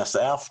got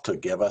NSF to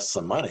give us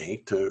some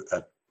money to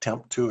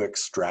attempt to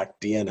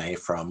extract DNA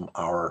from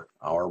our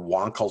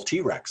Wonkel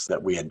T-Rex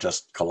that we had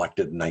just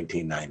collected in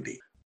 1990.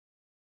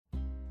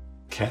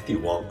 Kathy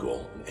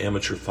Wonkel, an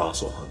amateur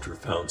fossil hunter,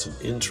 found some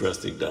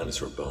interesting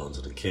dinosaur bones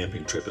on a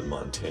camping trip in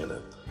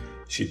Montana.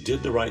 She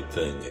did the right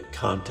thing and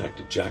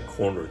contacted Jack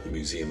Horner at the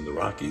Museum of the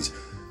Rockies,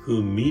 who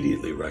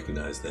immediately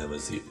recognized them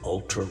as the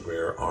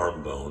ultra-rare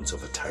arm bones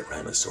of a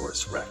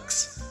Tyrannosaurus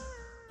rex.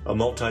 A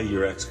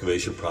multi-year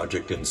excavation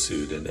project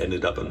ensued and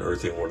ended up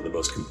unearthing one of the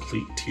most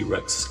complete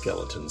T-Rex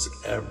skeletons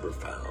ever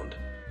found.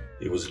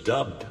 It was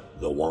dubbed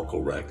the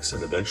Wonkel Rex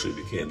and eventually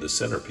became the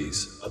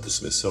centerpiece of the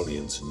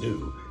Smithsonian's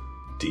new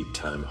Deep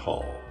Time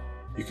Hall.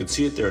 You can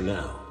see it there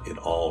now in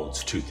all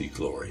its toothy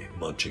glory,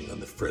 munching on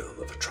the frill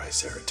of a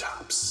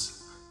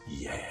Triceratops.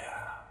 Yeah.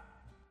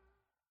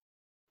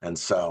 And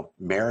so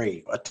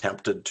Mary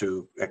attempted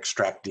to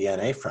extract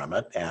DNA from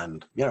it.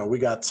 And, we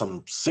got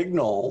some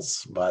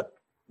signals, but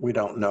we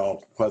don't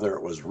know whether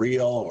it was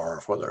real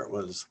or whether it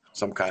was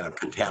some kind of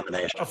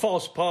contamination. A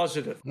false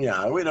positive.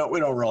 Yeah, we don't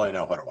really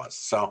know what it was.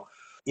 So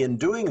in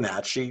doing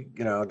that, she,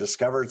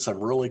 discovered some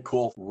really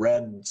cool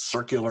red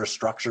circular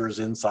structures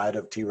inside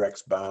of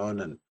T-Rex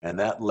bone, and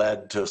that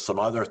led to some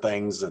other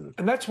things. And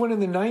that's when in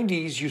the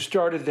 90s you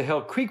started the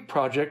Hell Creek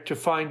Project to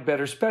find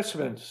better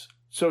specimens.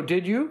 So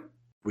did you?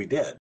 We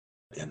did.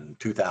 In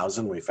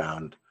 2000, we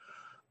found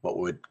what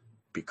would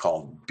be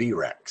called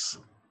B-Rex.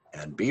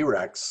 And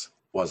B-Rex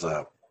was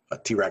a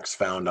T-Rex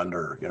found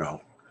under,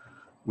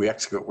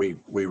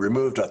 we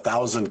removed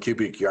 1,000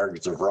 cubic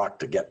yards of rock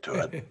to get to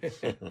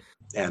it.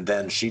 And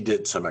then she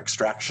did some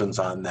extractions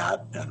on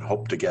that and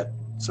hoped to get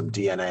some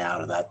DNA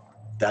out of that.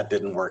 That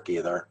didn't work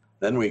either.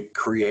 Then we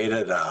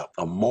created a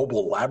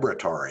mobile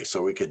laboratory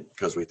so we could,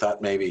 because we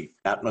thought maybe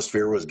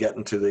atmosphere was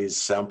getting to these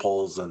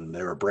samples and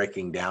they were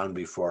breaking down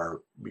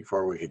before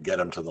we could get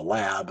them to the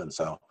lab. And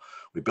so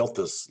we built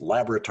this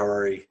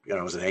laboratory, it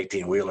was an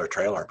 18-wheeler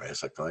trailer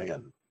basically,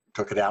 and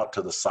took it out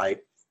to the site,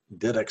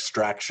 did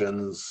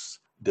extractions,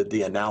 did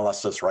the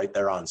analysis right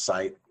there on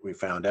site. We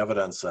found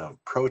evidence of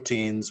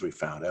proteins. We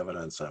found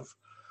evidence of,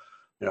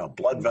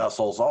 blood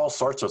vessels, all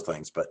sorts of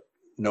things, but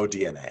no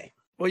DNA.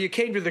 Well, you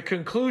came to the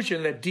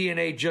conclusion that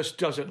DNA just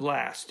doesn't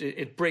last.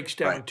 It breaks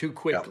down Right. too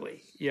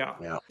quickly. Yeah.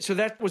 Yeah. So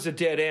that was a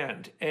dead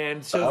end.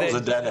 And so That was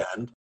a dead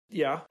end.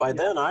 Yeah. By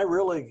then, I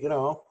really,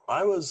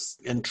 I was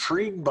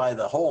intrigued by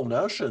the whole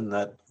notion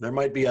that there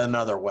might be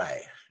another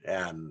way.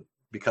 And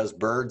because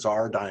birds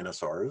are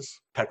dinosaurs,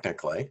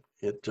 technically,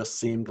 it just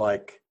seemed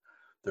like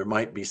there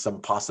might be some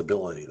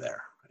possibility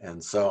there.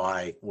 And so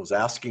I was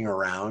asking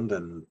around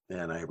and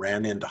I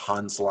ran into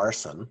Hans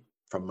Larsen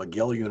from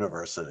McGill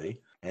University.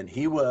 And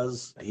he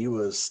was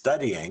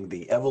studying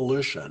the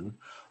evolution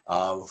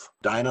of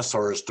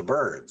dinosaurs to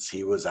birds.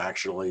 He was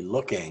actually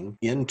looking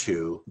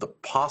into the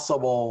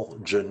possible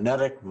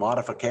genetic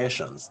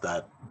modifications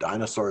that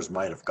dinosaurs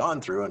might have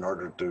gone through in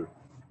order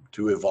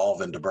to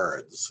evolve into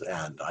birds.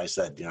 And I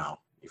said,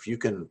 if you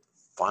can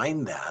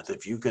find that,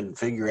 if you can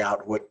figure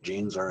out what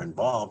genes are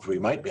involved, we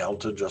might be able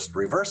to just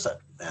reverse it.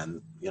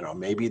 And,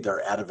 maybe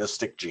they're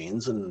atavistic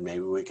genes and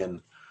maybe we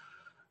can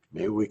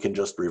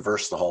just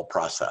reverse the whole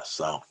process.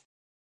 So.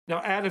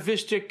 Now,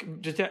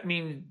 atavistic, does that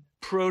mean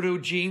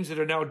proto-genes that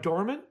are now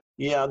dormant?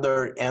 Yeah,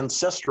 they're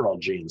ancestral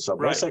genes. So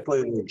Right.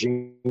 basically, they're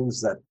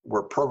genes that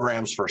were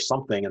programs for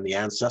something in the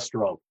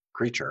ancestral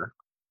creature,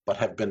 but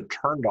have been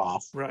turned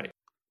off Right.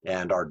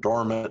 and are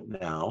dormant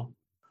now.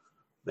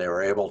 they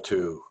were able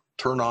to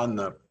turn on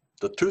the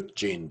tooth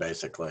gene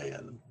basically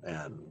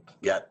and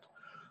get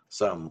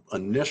some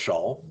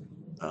initial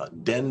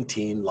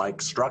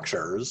dentine-like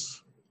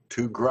structures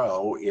to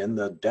grow in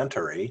the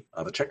dentary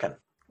of a chicken.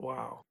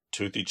 Wow.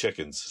 Toothy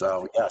chickens.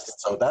 So yes,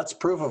 so that's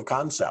proof of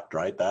concept,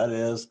 right?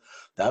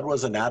 That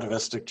was an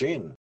atavistic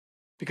gene.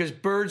 Because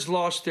birds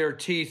lost their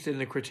teeth in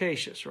the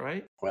Cretaceous,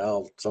 right?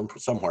 Well,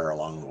 somewhere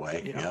along the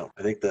way. Yeah.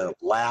 I think the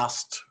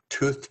last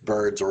toothed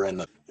birds were in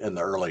the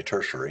early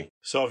Tertiary.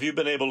 So have you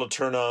been able to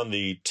turn on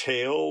the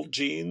tail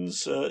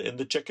genes in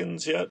the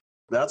chickens yet?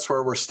 That's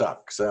where we're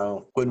stuck.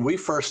 So when we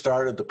first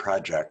started the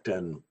project,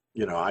 and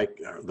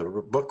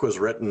the book was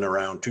written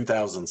around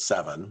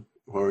 2007,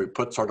 where we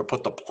put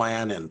the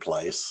plan in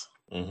place.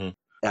 Mm-hmm.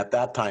 At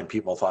that time,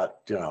 people thought,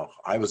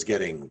 I was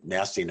getting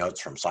nasty notes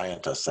from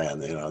scientists saying,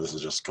 this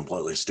is just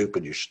completely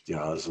stupid.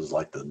 This is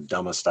like the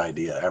dumbest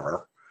idea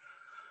ever.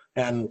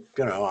 And,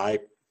 I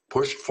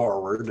pushed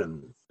forward,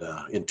 and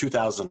in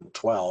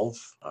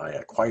 2012, I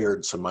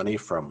acquired some money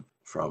from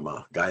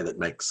a guy that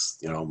makes,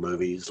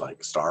 movies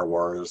like Star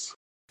Wars.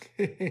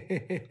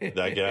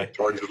 That guy?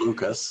 George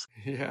Lucas.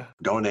 Yeah.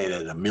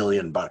 Donated $1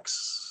 million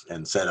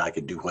and said I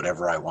could do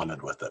whatever I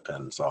wanted with it.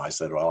 And so I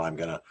said, well, I'm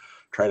going to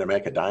try to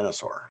make a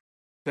dinosaur.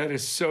 That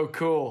is so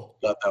cool.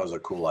 Thought that was a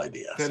cool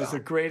idea. That is a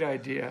great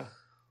idea.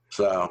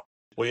 So,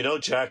 well,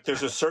 Jack,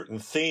 there's a certain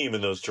theme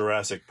in those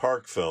Jurassic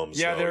Park films.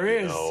 Yeah, so, there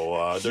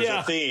is. There's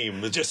a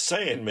theme. Just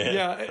saying, man.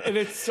 Yeah, and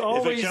it's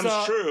always if it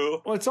comes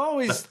true. Well, it's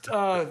always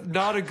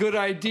not a good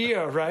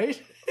idea,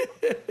 right?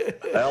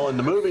 Well, in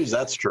the movies,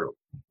 that's true.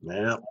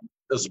 Yeah,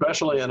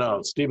 especially in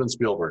a Steven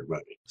Spielberg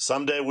movie.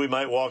 Someday we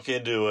might walk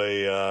into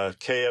a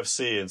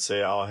KFC and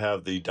say, "I'll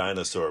have the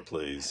dinosaur,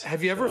 please."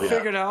 Have you ever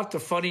figured out the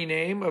funny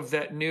name of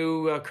that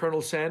new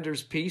Colonel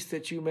Sanders piece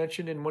that you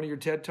mentioned in one of your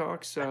TED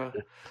Talks?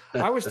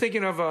 I was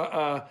thinking of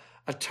a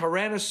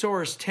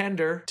Tyrannosaurus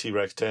tender.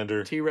 T-Rex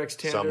tender. T-Rex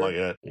tender. Something like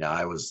that. Yeah,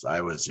 I was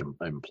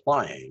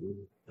implying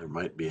there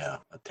might be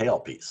a tail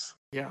piece.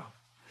 Yeah.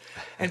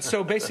 And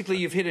so basically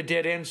you've hit a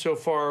dead end so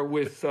far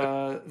with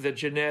the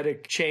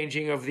genetic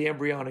changing of the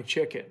embryonic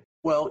chicken.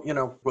 Well,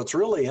 what's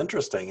really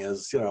interesting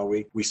is,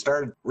 we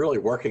started really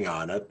working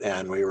on it,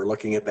 and we were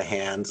looking at the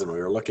hands and we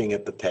were looking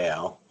at the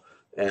tail,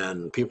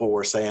 and people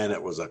were saying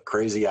it was a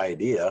crazy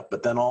idea.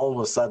 But then all of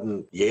a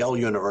sudden, Yale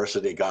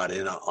University got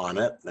in on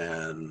it,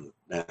 and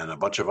a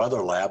bunch of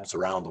other labs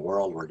around the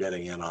world were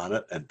getting in on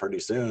it. And pretty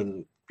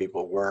soon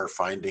people were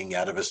finding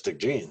atavistic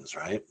genes,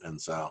 right?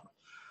 And so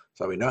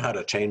we know how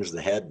to change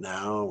the head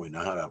now. We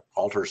know how to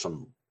alter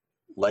some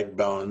leg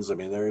bones. I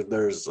mean,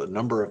 there's a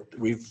number of,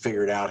 we've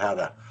figured out how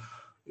to,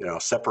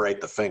 separate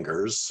the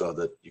fingers so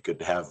that you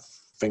could have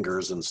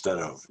fingers instead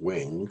of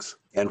wings.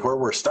 And where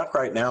we're stuck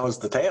right now is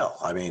the tail.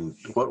 I mean,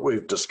 what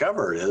we've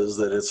discovered is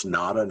that it's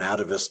not an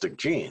atavistic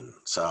gene.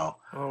 So,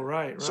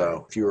 right.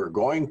 So if you were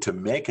going to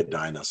make a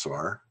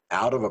dinosaur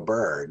out of a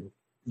bird,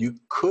 you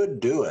could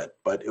do it,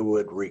 but it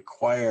would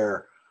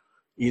require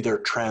either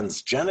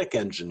transgenic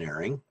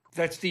engineering.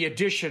 That's the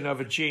addition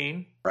of a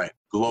gene. Right.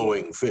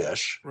 Glowing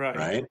fish.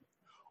 Right.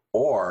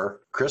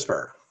 Or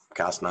CRISPR,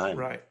 Cas9.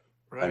 Right.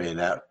 I mean,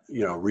 that,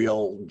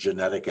 real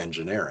genetic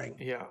engineering.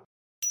 Yeah.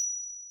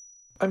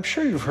 I'm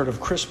sure you've heard of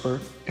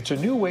CRISPR. It's a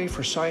new way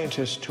for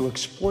scientists to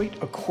exploit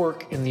a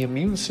quirk in the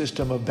immune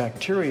system of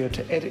bacteria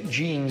to edit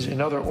genes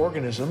in other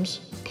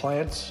organisms,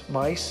 plants,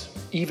 mice,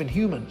 even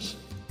humans.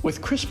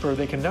 With CRISPR,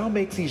 they can now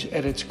make these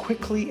edits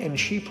quickly and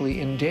cheaply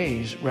in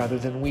days rather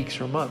than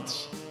weeks or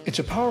months. It's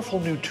a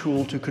powerful new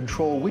tool to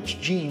control which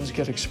genes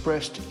get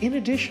expressed, in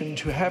addition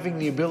to having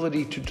the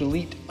ability to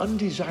delete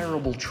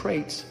undesirable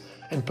traits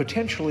and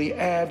potentially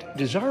add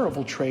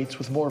desirable traits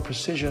with more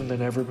precision than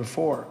ever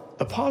before.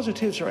 The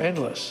positives are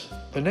endless.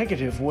 The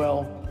negative,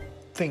 well,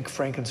 think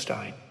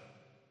Frankenstein.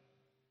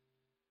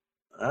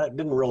 I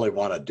didn't really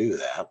want to do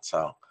that.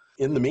 So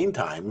in the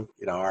meantime,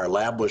 our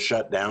lab was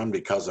shut down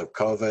because of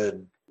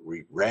COVID.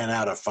 We ran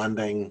out of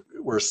funding.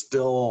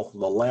 The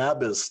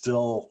lab is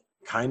still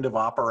kind of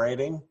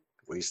operating.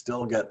 We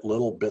still get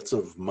little bits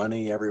of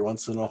money every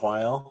once in a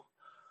while.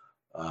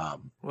 The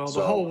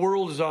whole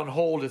world is on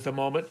hold at the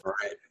moment.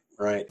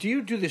 Right. Do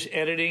you do this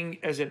editing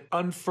as an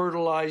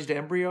unfertilized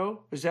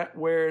embryo? Is that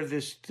where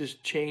this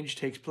change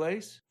takes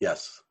place?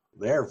 Yes.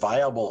 They're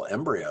viable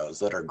embryos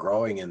that are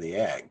growing in the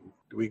egg.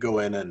 We go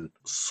in and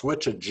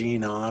switch a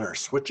gene on or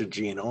switch a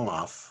gene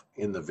off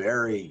in the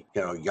very,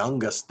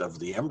 youngest of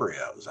the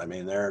embryos. I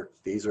mean,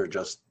 these are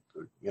just,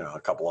 a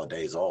couple of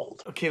days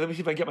old. Okay, let me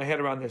see if I can get my head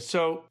around this.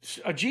 So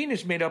a gene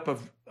is made up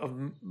of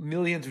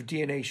millions of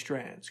DNA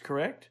strands,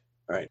 correct?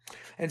 Right.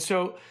 And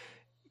so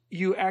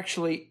you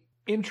actually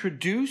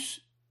introduce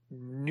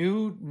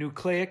new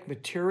nucleic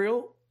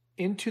material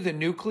into the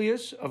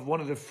nucleus of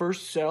one of the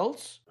first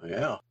cells?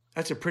 Yeah.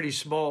 That's a pretty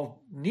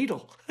small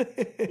needle.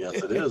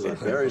 Yes, it is a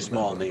very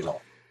small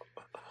needle.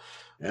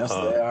 Yes,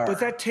 they are. But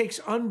that takes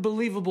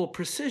unbelievable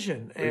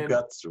precision. We've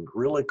got some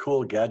really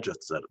cool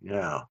gadgets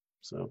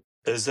so.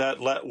 Where's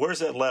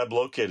that lab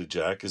located,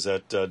 Jack? Is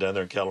that down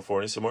there in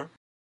California somewhere?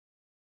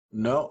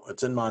 No,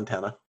 it's in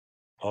Montana.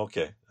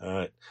 Okay. All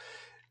right.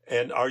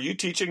 And are you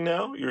teaching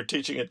now? You're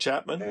teaching at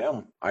Chapman? I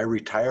am. I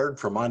retired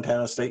from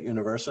Montana State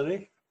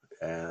University,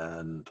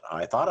 and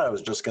I thought I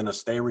was just going to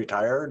stay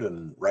retired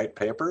and write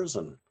papers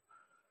and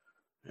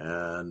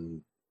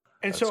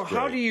so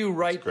how great. do you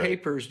write That's great.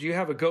 papers? Do you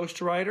have a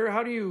ghostwriter?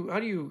 How do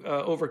you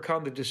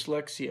overcome the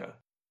dyslexia?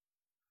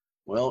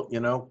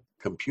 well,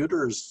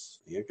 computers,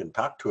 you can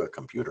talk to a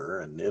computer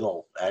and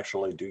it'll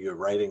actually do your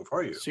writing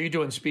for you. So you're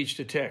doing speech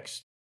to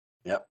text.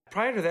 Yep.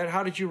 Prior to that,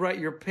 how did you write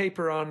your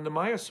paper on the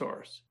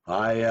Maiasaurs?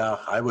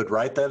 I would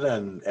write that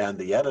and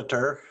the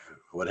editor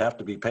would have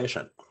to be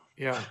patient.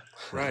 Yeah,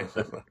 right,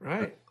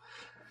 right.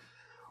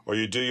 Or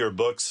you do your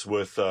books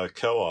with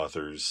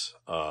co-authors.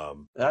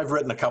 I've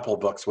written a couple of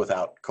books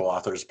without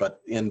co-authors,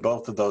 but in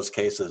both of those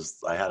cases,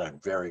 I had a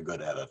very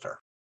good editor.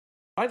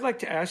 I'd like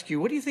to ask you,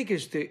 what do you think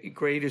is the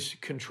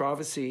greatest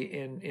controversy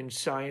in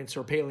science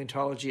or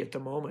paleontology at the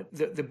moment?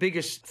 The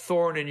biggest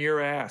thorn in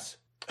your ass?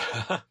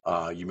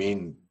 You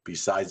mean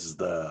besides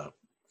the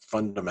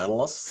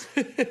fundamentalists?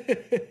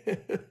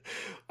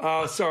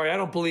 Sorry, I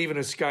don't believe in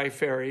a sky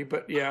fairy,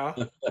 but yeah.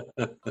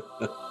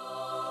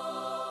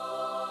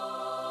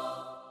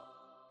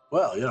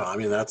 Well,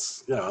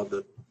 that's,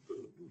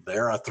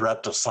 they're a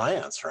threat to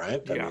science,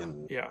 right?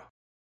 Yeah.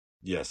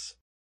 Yes.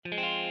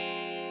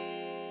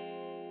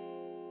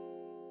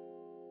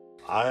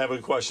 I have a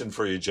question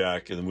for you,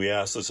 Jack, and we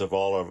ask this of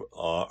all of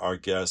our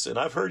guests. And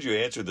I've heard you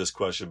answer this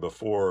question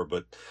before,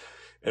 and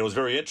it was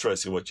very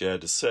interesting what you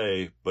had to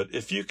say. But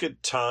if you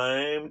could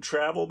time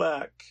travel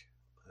back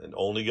and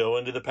only go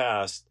into the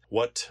past,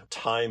 what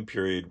time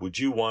period would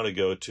you want to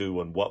go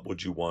to, and what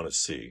would you want to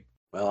see?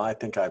 Well, I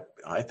think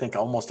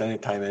almost any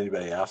time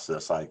anybody asks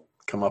this, I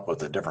come up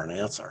with a different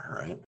answer,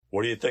 right?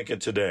 What are you thinking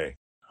today?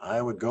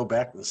 I would go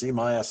back and see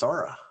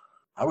Maiasaura.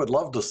 I would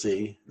love to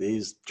see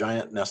these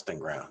giant nesting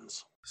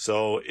grounds.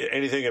 So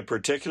anything in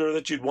particular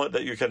that you'd want,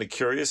 that you're kind of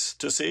curious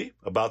to see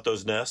about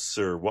those nests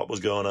or what was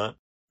going on?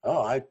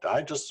 Oh,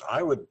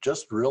 I would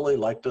just really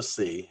like to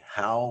see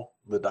how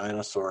the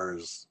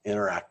dinosaurs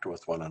interact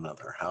with one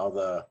another, how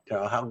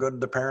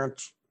good the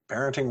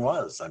parenting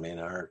was. I mean,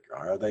 are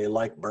they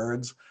like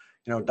birds?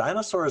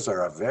 Dinosaurs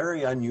are a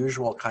very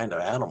unusual kind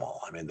of animal.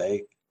 I mean,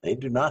 they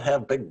do not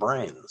have big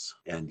brains,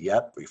 and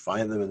yet we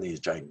find them in these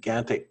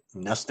gigantic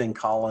nesting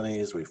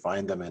colonies. We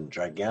find them in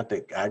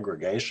gigantic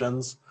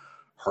aggregations,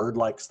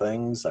 herd-like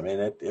things. I mean,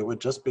 it would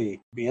just be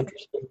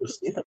interesting to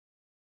see them.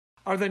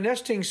 Are the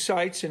nesting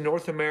sites in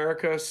North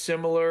America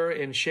similar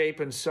in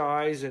shape and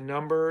size and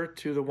number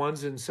to the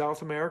ones in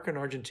South America and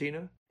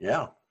Argentina?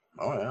 Yeah.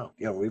 Oh,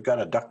 yeah. We've got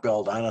a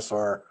duckbill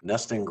dinosaur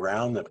nesting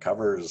ground that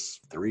covers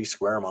 3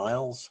 square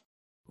miles.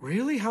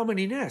 Really? How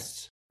many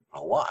nests?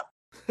 A lot.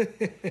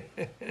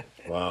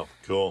 Wow,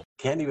 cool.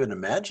 Can't even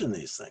imagine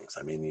these things.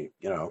 I mean,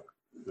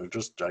 they're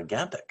just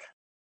gigantic.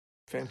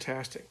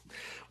 Fantastic.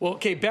 Well,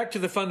 okay, back to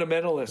the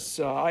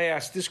fundamentalists. I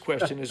asked this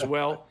question as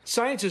well.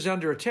 Science is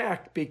under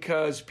attack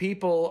because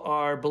people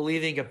are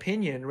believing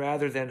opinion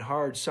rather than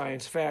hard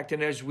science fact.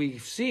 And as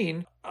we've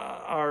seen,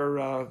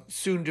 our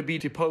soon-to-be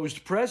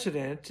deposed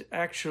president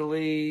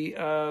actually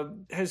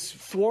has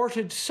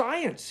thwarted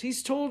science.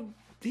 He's told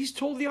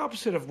the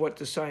opposite of what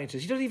the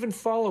scientists. He doesn't even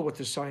follow what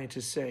the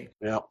scientists say.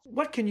 Yeah.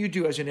 What can you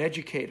do as an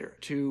educator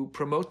to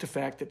promote the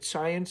fact that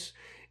science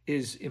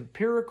is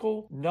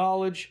empirical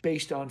knowledge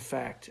based on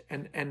fact,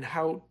 and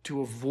how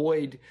to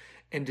avoid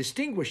and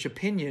distinguish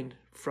opinion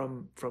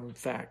from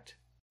fact?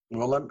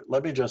 Well,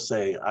 let me just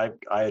say, I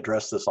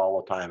address this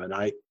all the time, and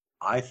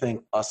I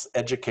think us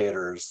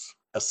educators,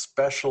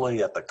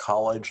 especially at the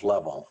college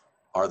level,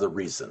 are the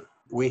reason.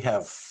 We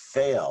have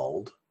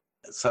failed.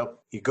 So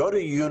you go to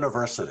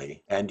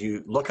university and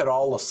you look at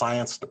all the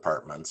science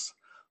departments.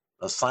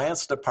 The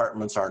science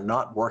departments are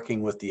not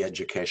working with the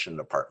education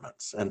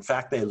departments. In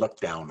fact, they look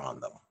down on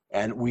them.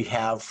 And we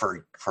have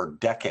for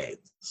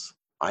decades.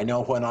 I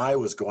know when I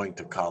was going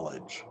to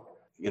college,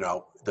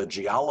 the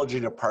geology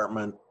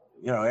department,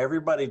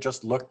 everybody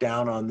just looked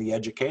down on the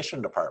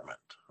education department,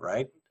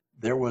 right?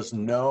 There was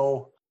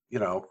no,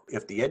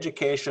 if the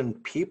education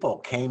people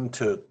came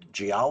to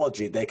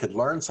geology, they could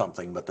learn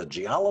something, but the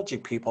geology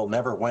people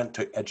never went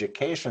to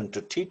education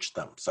to teach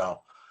them.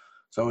 So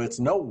it's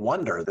no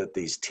wonder that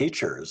these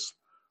teachers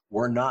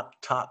were not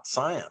taught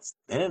science.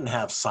 They didn't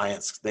have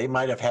science. They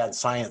might have had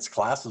science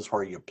classes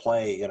where you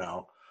play,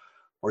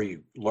 where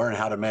you learn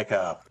how to make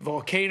a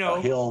volcano,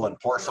 a hill and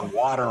pour some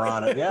water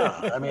on it.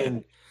 Yeah, I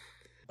mean,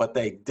 but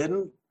they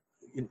didn't,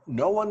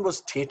 no one was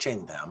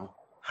teaching them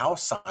how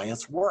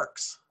science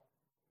works,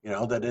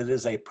 that it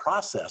is a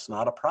process,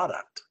 not a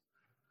product.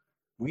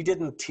 We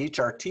didn't teach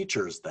our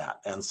teachers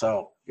that. And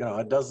so,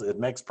 it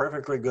makes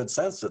perfectly good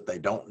sense that they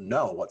don't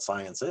know what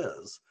science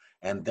is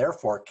and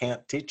therefore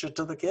can't teach it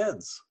to the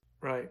kids.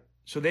 Right.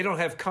 So they don't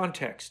have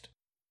context.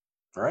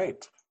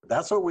 Right.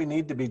 That's what we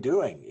need to be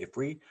doing. If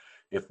we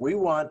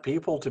want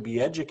people to be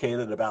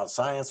educated about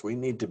science, we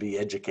need to be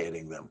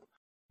educating them.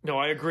 No,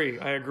 I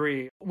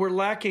agree. We're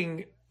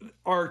lacking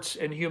arts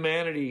and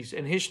humanities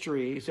and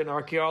histories and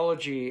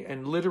archaeology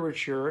and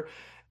literature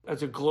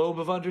as a globe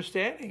of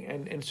understanding,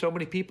 and so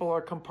many people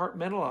are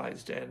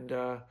compartmentalized. And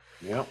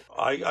Yeah.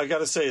 I got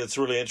to say, it's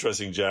really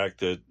interesting, Jack,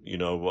 that,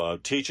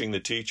 teaching the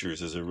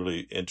teachers is a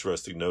really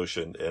interesting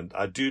notion. And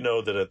I do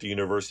know that at the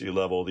university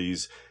level, the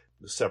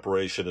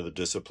separation of the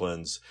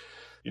disciplines,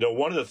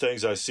 one of the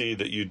things I see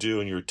that you do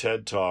in your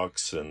TED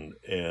Talks and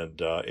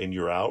in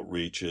your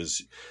outreach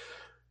is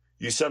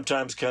you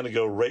sometimes kind of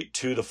go right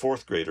to the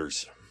fourth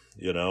graders,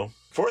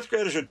 Fourth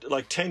graders are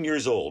like 10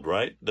 years old,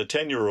 right? The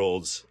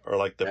 10-year-olds are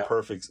like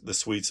the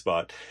sweet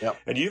spot. Yep.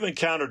 And you've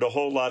encountered a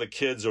whole lot of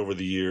kids over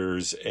the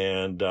years,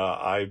 and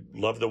I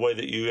love the way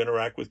that you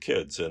interact with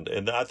kids.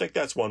 And I think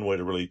that's one way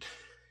to really,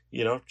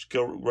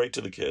 go right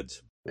to the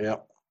kids. Yeah.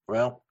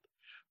 Well,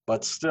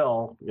 but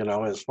still,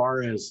 as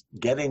far as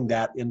getting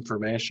that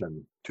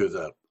information to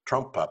the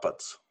Trump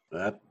puppets,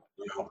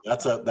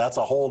 that's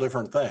a whole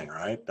different thing,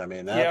 right? I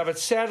mean, yeah, but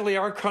sadly,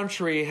 our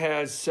country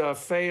has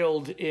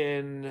failed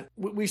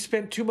we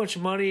spent too much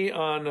money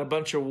on a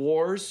bunch of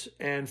wars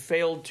and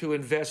failed to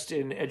invest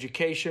in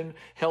education,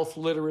 health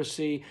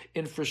literacy,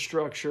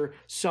 infrastructure,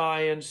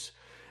 science.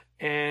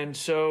 And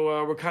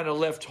so we're kind of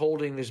left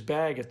holding this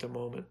bag at the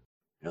moment.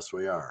 Yes,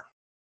 we are.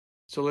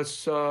 So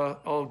let's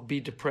all be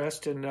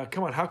depressed and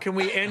come on. How can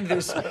we end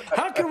this?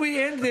 How can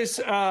we end this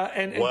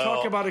and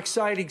talk about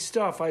exciting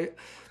stuff?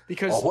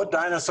 Because which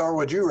dinosaur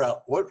would you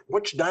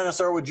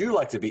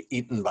like to be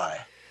eaten by?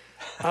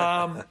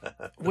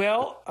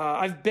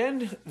 I've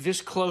been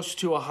this close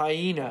to a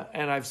hyena,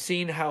 and I've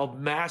seen how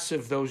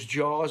massive those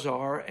jaws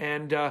are.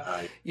 And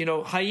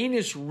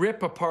hyenas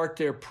rip apart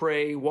their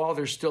prey while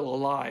they're still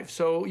alive.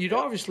 So you'd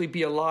obviously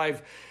be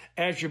alive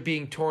as you're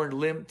being torn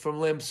limb from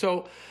limb.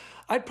 So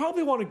I'd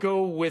probably want to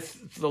go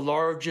with the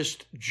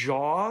largest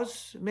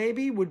jaws.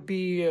 Maybe would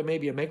be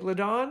maybe a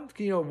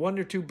megalodon. 1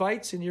 or 2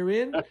 bites and you're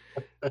in.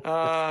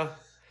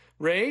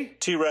 Ray?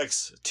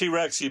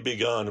 T-Rex, you'd be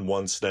gone in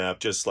one snap,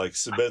 just like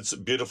it's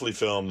beautifully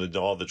filmed in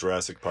all the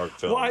Jurassic Park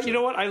films. Well, you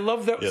know what? I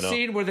love that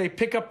scene where they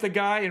pick up the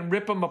guy and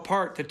rip him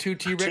apart. The 2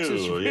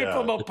 T-Rexes rip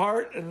him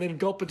apart and then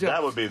gulp it down.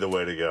 That would be the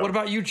way to go. What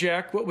about you,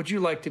 Jack? What would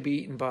you like to be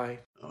eaten by?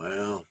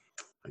 Well,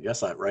 I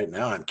guess right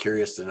now I'm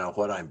curious to know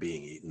what I'm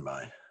being eaten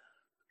by.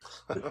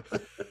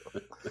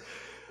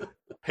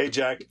 Hey,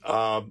 Jack,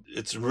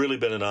 it's really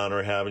been an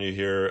honor having you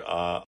here.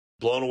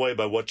 Blown away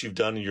by what you've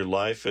done in your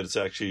life. And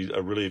I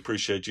really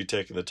appreciate you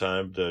taking the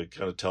time to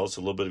kind of tell us a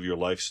little bit of your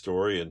life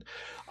story. And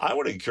I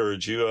would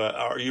encourage you,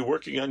 are you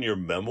working on your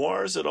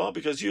memoirs at all?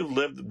 Because you've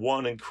lived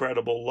one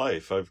incredible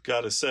life. I've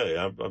got to say,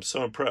 I'm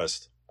so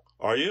impressed.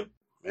 Are you?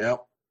 Yeah,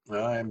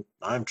 I'm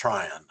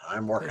trying.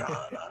 I'm working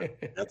on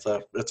it.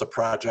 It's a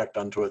project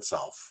unto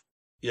itself.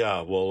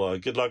 Yeah. Well,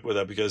 good luck with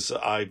that, because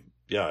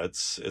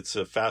it's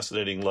a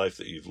fascinating life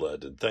that you've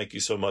led. And thank you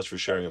so much for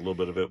sharing a little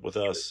bit of it with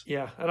us.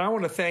 Yeah. And I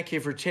want to thank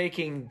you for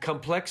taking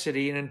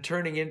complexity and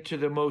turning into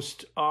the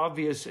most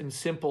obvious and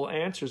simple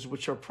answers,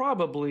 which are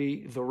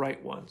probably the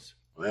right ones.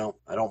 Well,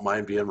 I don't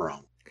mind being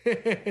wrong.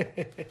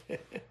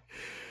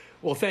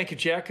 Well, thank you,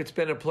 Jack. It's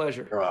been a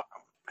pleasure. You're welcome.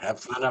 Have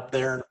fun up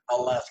there in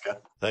Alaska.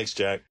 Thanks,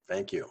 Jack.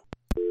 Thank you.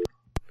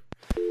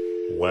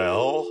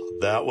 Well,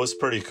 that was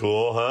pretty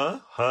cool,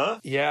 huh?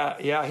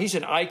 Yeah. He's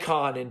an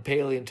icon in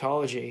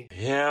paleontology.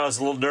 Yeah, I was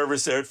a little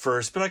nervous there at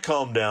first, but I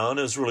calmed down.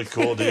 It was really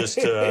cool to just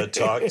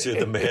talk to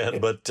the man,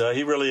 but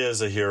he really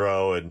is a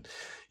hero. And,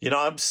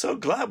 I'm so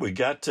glad we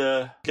got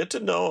to get to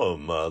know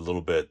him a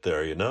little bit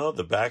there,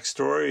 the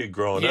backstory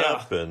growing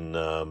up and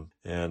the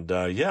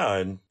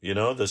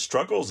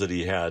struggles that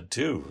he had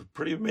too.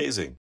 Pretty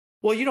amazing.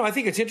 Well, I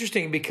think it's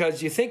interesting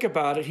because you think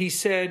about it. He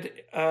said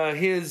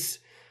his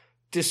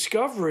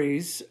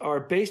discoveries are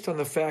based on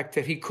the fact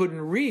that he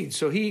couldn't read.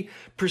 So he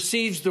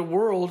perceives the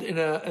world in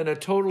a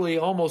totally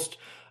almost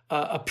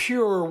a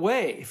purer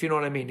way, if you know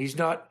what I mean. He's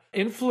not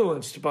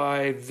influenced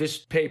by this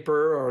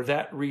paper or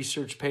that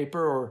research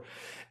paper.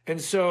 And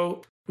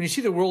so when you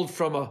see the world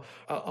from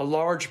a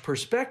large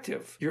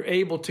perspective, you're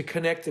able to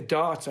connect the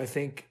dots, I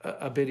think,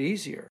 a bit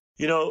easier.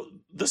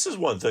 This is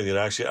one thing that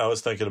actually I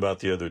was thinking about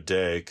the other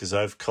day, because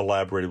I've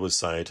collaborated with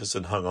scientists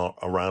and hung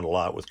around a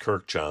lot with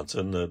Kirk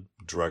Johnson, the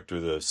director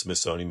of the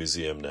Smithsonian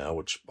Museum now,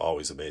 which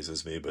always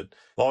amazes me. But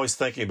I'm always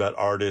thinking about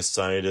artists,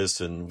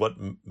 scientists, and what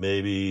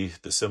maybe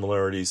the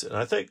similarities. And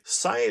I think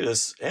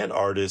scientists and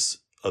artists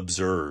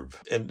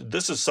observe. And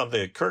this is something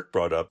that Kirk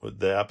brought up with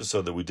the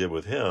episode that we did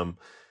with him.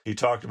 He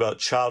talked about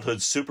childhood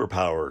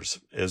superpowers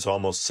as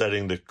almost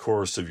setting the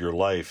course of your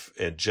life.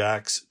 And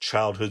Jack's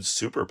childhood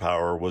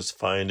superpower was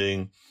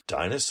finding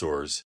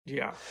dinosaurs.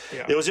 Yeah.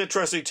 It was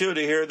interesting, too,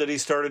 to hear that he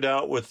started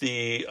out with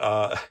the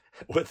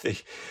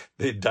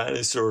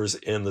dinosaurs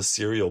in the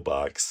cereal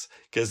box,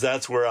 because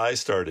that's where I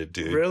started,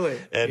 dude. Really?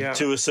 And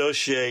to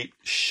associate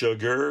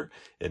sugar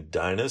and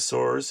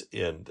dinosaurs,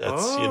 and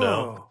that's,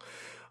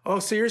 Oh,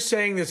 so you're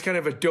saying there's kind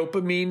of a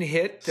dopamine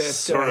hit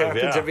that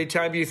happens every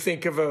time you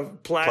think of a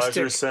plastic.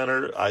 Pleasure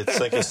center. I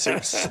think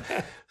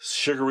of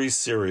sugary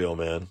cereal,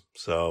 man.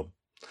 So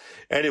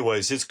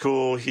anyways, it's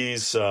cool.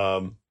 He's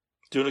doing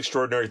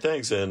extraordinary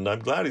things, and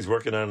I'm glad he's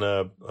working on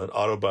an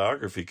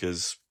autobiography,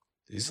 because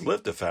he's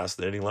lived a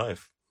fascinating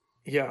life.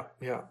 Yeah.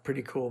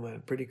 Pretty cool,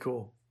 man. Pretty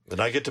cool. And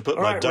I get to put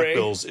All my right, Ray.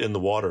 duckbills in the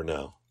water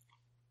now.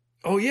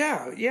 Oh,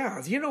 yeah.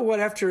 You know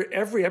what? After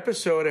every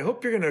episode, I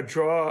hope you're going to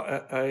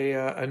draw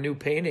a new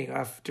painting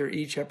after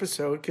each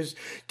episode, because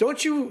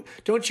don't you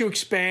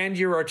expand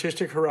your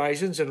artistic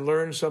horizons and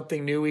learn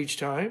something new each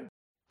time?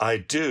 I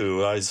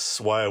do.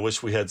 That's why I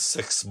wish we had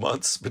 6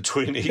 months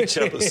between each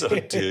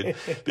episode, dude,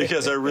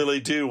 because I really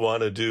do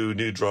want to do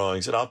new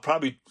drawings. And I'll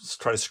probably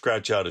try to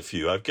scratch out a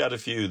few. I've got a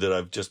few that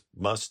I've just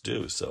must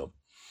do. So,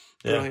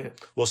 yeah,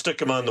 Brilliant. We'll stick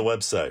them on the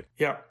website.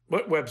 Yeah.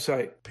 What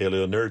website?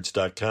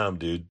 PaleoNerds.com,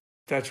 dude.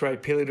 That's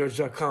right,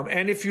 paleonerds.com.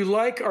 And if you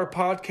like our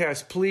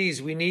podcast,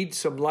 please, we need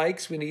some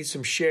likes, we need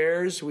some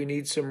shares, we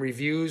need some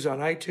reviews on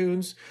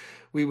iTunes.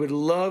 We would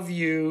love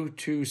you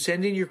to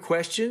send in your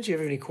questions. Do you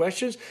have any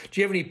questions?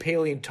 Do you have any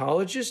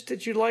paleontologists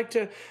that you'd like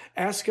to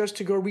ask us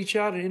to go reach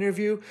out and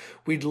interview?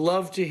 We'd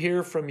love to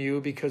hear from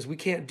you, because we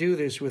can't do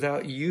this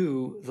without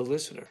you, the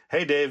listener.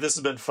 Hey, Dave, this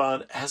has been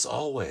fun, as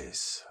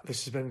always.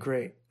 This has been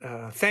great.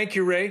 Thank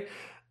you, Ray.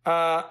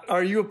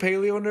 Are you a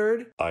paleo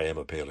nerd? I am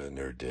a paleo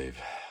nerd, Dave.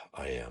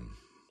 I am.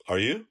 Are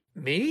you?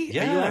 Me?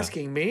 Yeah. Are you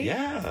asking me?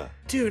 Yeah.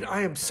 Dude,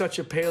 I am such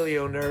a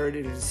paleo nerd.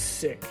 It is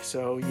sick.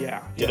 So,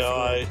 yeah. You know,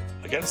 definitely.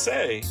 I got to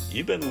say,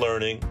 you've been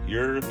learning.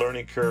 Your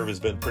learning curve has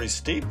been pretty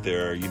steep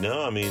there. You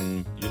know, I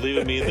mean, you're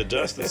leaving me in the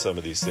dust in some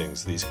of these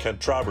things, these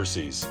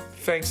controversies,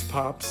 Thanks,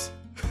 Pops.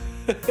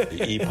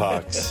 the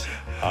epochs.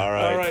 All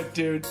right. All right,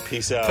 dude.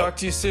 Peace out. Talk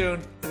to you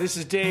soon. This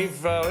is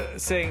Dave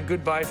saying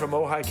goodbye from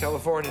Ojai,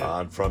 California.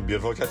 On from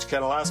beautiful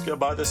Ketchikan, Alaska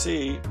by the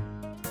sea.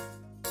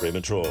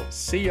 Raymond Troll.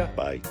 See ya.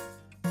 Bye.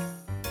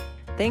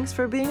 Thanks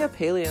for being a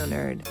paleo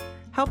nerd.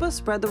 Help us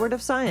spread the word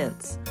of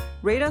science.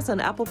 Rate us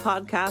on Apple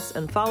Podcasts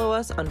and follow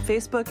us on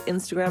Facebook,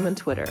 Instagram, and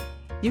Twitter.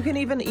 You can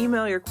even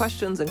email your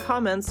questions and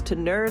comments to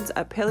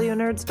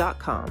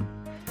nerds@paleonerds.com.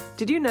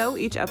 Did you know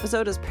each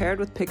episode is paired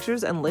with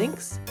pictures and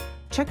links?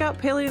 Check out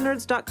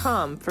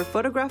paleonerds.com for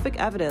photographic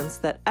evidence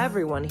that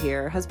everyone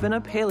here has been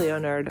a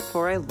paleo nerd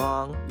for a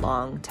long,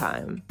 long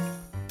time.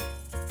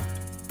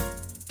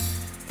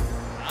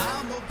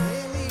 I'm a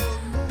paleo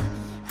nerd.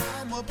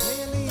 I'm a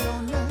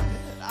paleo nerd.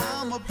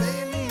 I'm a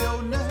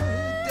paleo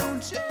nerd.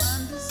 Don't you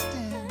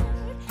understand?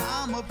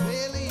 I'm a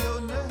paleo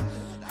nerd.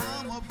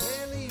 I'm a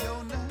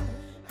paleo nerd.